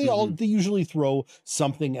 but they usually throw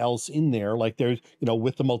something else in there. Like there's, you know,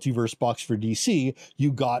 with the multiverse box for DC,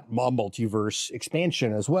 you got a multiverse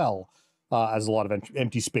expansion as well, as a lot of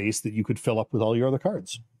empty space that you could fill up with all your other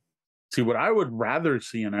cards. See, what I would rather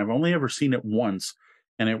see, and I've only ever seen it once,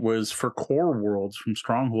 and it was for Core Worlds from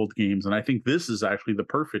Stronghold Games, and I think this is actually the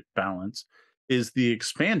perfect balance, is the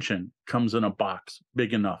expansion comes in a box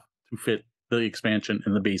big enough to fit the expansion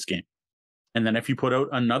in the base game. And then if you put out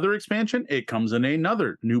another expansion, it comes in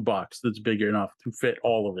another new box that's big enough to fit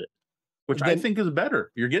all of it, which I think is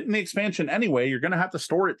better. You're getting the expansion anyway. You're going to have to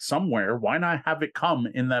store it somewhere. Why not have it come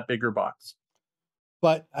in that bigger box?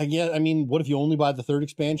 But again, I mean, what if you only buy the third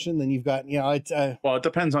expansion? Then you've got, you know, it's well, it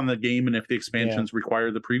depends on the game and if the expansions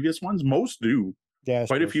require the previous ones. Most do. Yeah,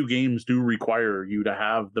 quite a few games do require you to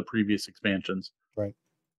have the previous expansions. Right.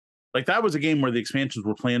 Like that was a game where the expansions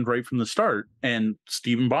were planned right from the start, and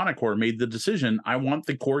Stephen Bonacore made the decision, I want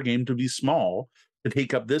the core game to be small, to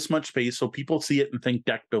take up this much space so people see it and think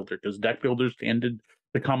deck builder, because deck builders tended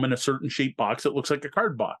to come in a certain shape box that looks like a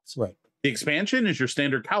card box. Right. The expansion is your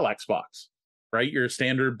standard Kallax box, right? Your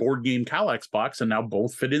standard board game Kallax box, and now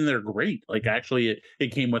both fit in there great. Like actually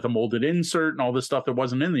it came with a molded insert and all this stuff that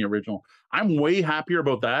wasn't in the original. I'm way happier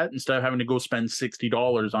about that instead of having to go spend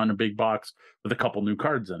 $60 on a big box with a couple new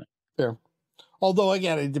cards in it. Fair. Although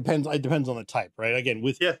again, it depends on the type, right? Again,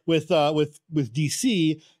 with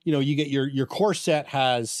DC, you know, you get your core set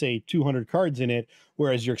has say 200 cards in it,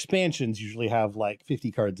 whereas your expansions usually have like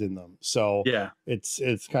 50 cards in them. So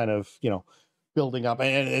it's kind of, you know, building up,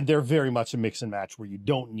 and they're very much a mix and match where you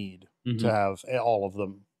don't need to have all of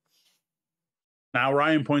them. Now,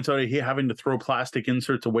 Ryan points out having to throw plastic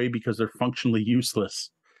inserts away because they're functionally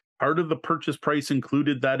useless. Part of the purchase price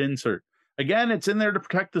included that insert. Again, it's in there to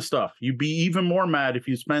protect the stuff. You'd be even more mad if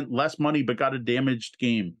you spent less money but got a damaged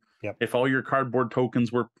game. Yep. If all your cardboard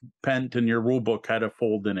tokens were pent and your rule book had a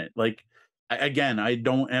fold in it. Like, again, I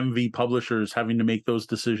don't envy publishers having to make those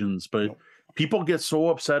decisions, but people get so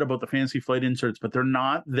upset about the Fantasy Flight inserts, but they're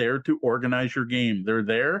not there to organize your game. They're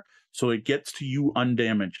there so it gets to you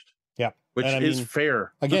undamaged. Yeah. Which is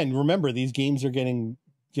fair. Again, remember, these games are getting,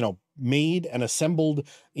 you know, made and assembled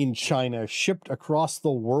in China, shipped across the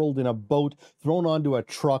world in a boat, thrown onto a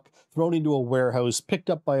truck, thrown into a warehouse, picked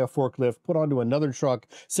up by a forklift, put onto another truck,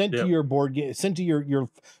 sent to your board game, sent to your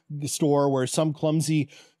store where some clumsy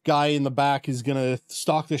guy in the back is going to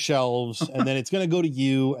stock the shelves, and then it's going to go to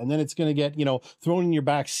you, and then it's going to get, you know, thrown in your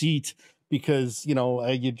back seat because, you know,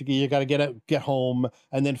 you got to get home,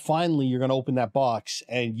 and then finally you're going to open that box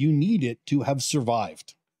and you need it to have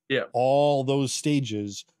survived. Yeah. All those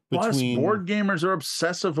stages. Plus, board gamers are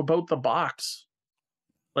obsessive about the box.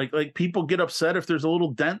 Like people get upset if there's a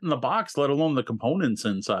little dent in the box, let alone the components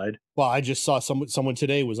inside. Well, I just saw someone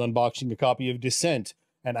today was unboxing a copy of Descent,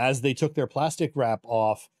 and as they took their plastic wrap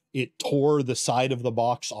off, it tore the side of the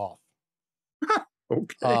box off.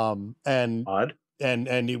 Okay. And odd.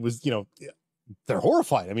 And it was, you know, they're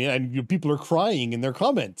horrified. I mean, and people are crying in their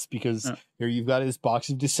comments because here you've got this box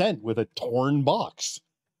of Descent with a torn box.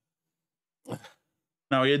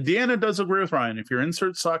 Now, yeah, Deanna does agree with Ryan. If your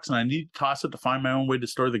insert sucks and I need to toss it to find my own way to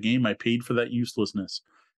store the game, I paid for that uselessness.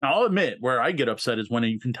 Now, I'll admit, where I get upset is when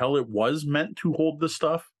you can tell it was meant to hold the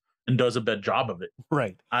stuff and does a bad job of it.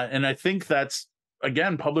 Right. And I think that's,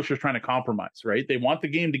 again, publishers trying to compromise, right? They want the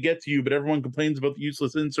game to get to you, but everyone complains about the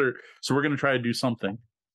useless insert, so we're going to try to do something.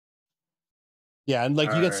 Yeah, and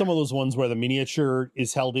like you get some of those ones where the miniature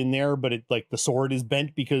is held in there, but it like the sword is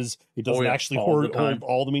bent because it doesn't actually hold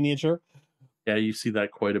all the miniature. Yeah, you see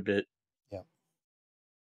that quite a bit. Yeah.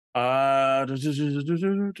 I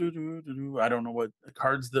don't know what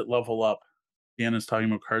cards that level up. Deanna's talking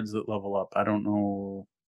about cards that level up. I don't know.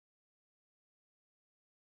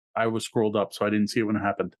 I was scrolled up, so I didn't see it when it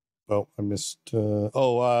happened. Oh, I missed.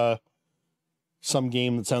 Some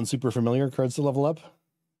game that sounds super familiar. Cards that level up.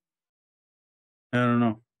 I don't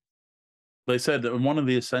know. They said that one of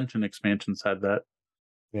the Ascension expansions had that.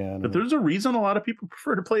 Yeah, but there's a reason a lot of people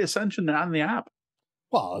prefer to play Ascension on the app.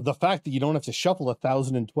 Well, the fact that you don't have to shuffle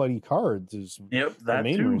 1,020 cards is the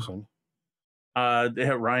main reason. They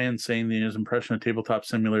have Ryan saying that his impression of Tabletop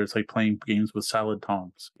Simulator is like playing games with salad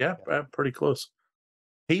tongs. Yeah, pretty close.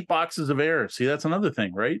 8 boxes of air. See, that's another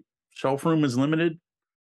thing, right? Shelf room is limited.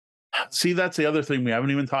 See, that's the other thing we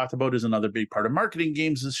haven't even talked about is another big part of marketing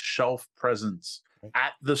games is shelf presence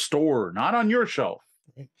at the store, not on your shelf.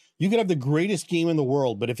 Right. You could have the greatest game in the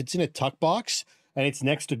world, but if it's in a tuck box and it's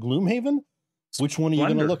next to Gloomhaven, which one are you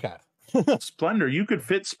going to look at? Splendor. You could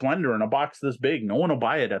fit Splendor in a box this big. No one will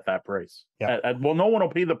buy it at that price. Yeah. Well, no one will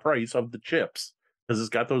pay the price of the chips because it's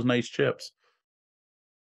got those nice chips.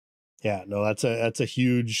 Yeah, no, that's a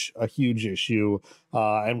huge issue.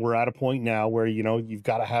 And we're at a point now where, you've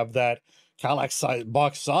got to have that Kallax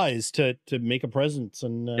box size to make a presence.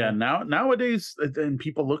 And nowadays, and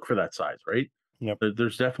people look for that size, right? Yep.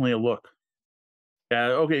 There's definitely a look. Yeah.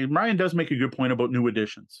 Okay. Ryan does make a good point about new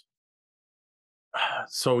editions.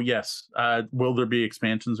 So yes, will there be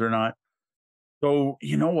expansions or not? So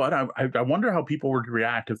you know what? I wonder how people would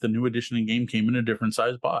react if the new edition in game came in a different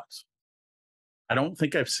size box. I don't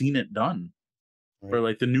think I've seen it done. Right. Where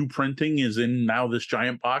like the new printing is in now this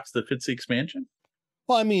giant box that fits the expansion.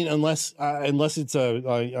 Well, I mean, unless it's a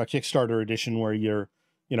Kickstarter edition where you're,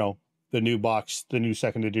 the new box, the new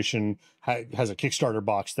second edition has a Kickstarter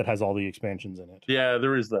box that has all the expansions in it. Yeah,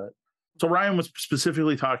 there is that. So Ryan was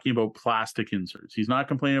specifically talking about plastic inserts. He's not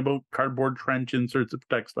complaining about cardboard trench inserts to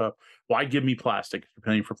protect stuff. Why give me plastic if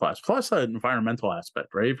you're paying for plastic? Plus that environmental aspect,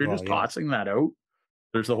 right? If you're just tossing that out,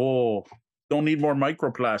 there's the whole don't need more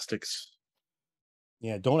microplastics.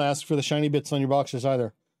 Yeah, don't ask for the shiny bits on your boxes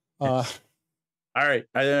either. All right.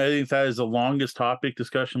 I think that is the longest topic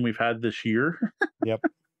discussion we've had this year. Yep.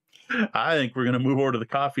 I think we're going to move over to the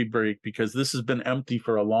coffee break because this has been empty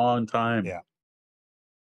for a long time. Yeah.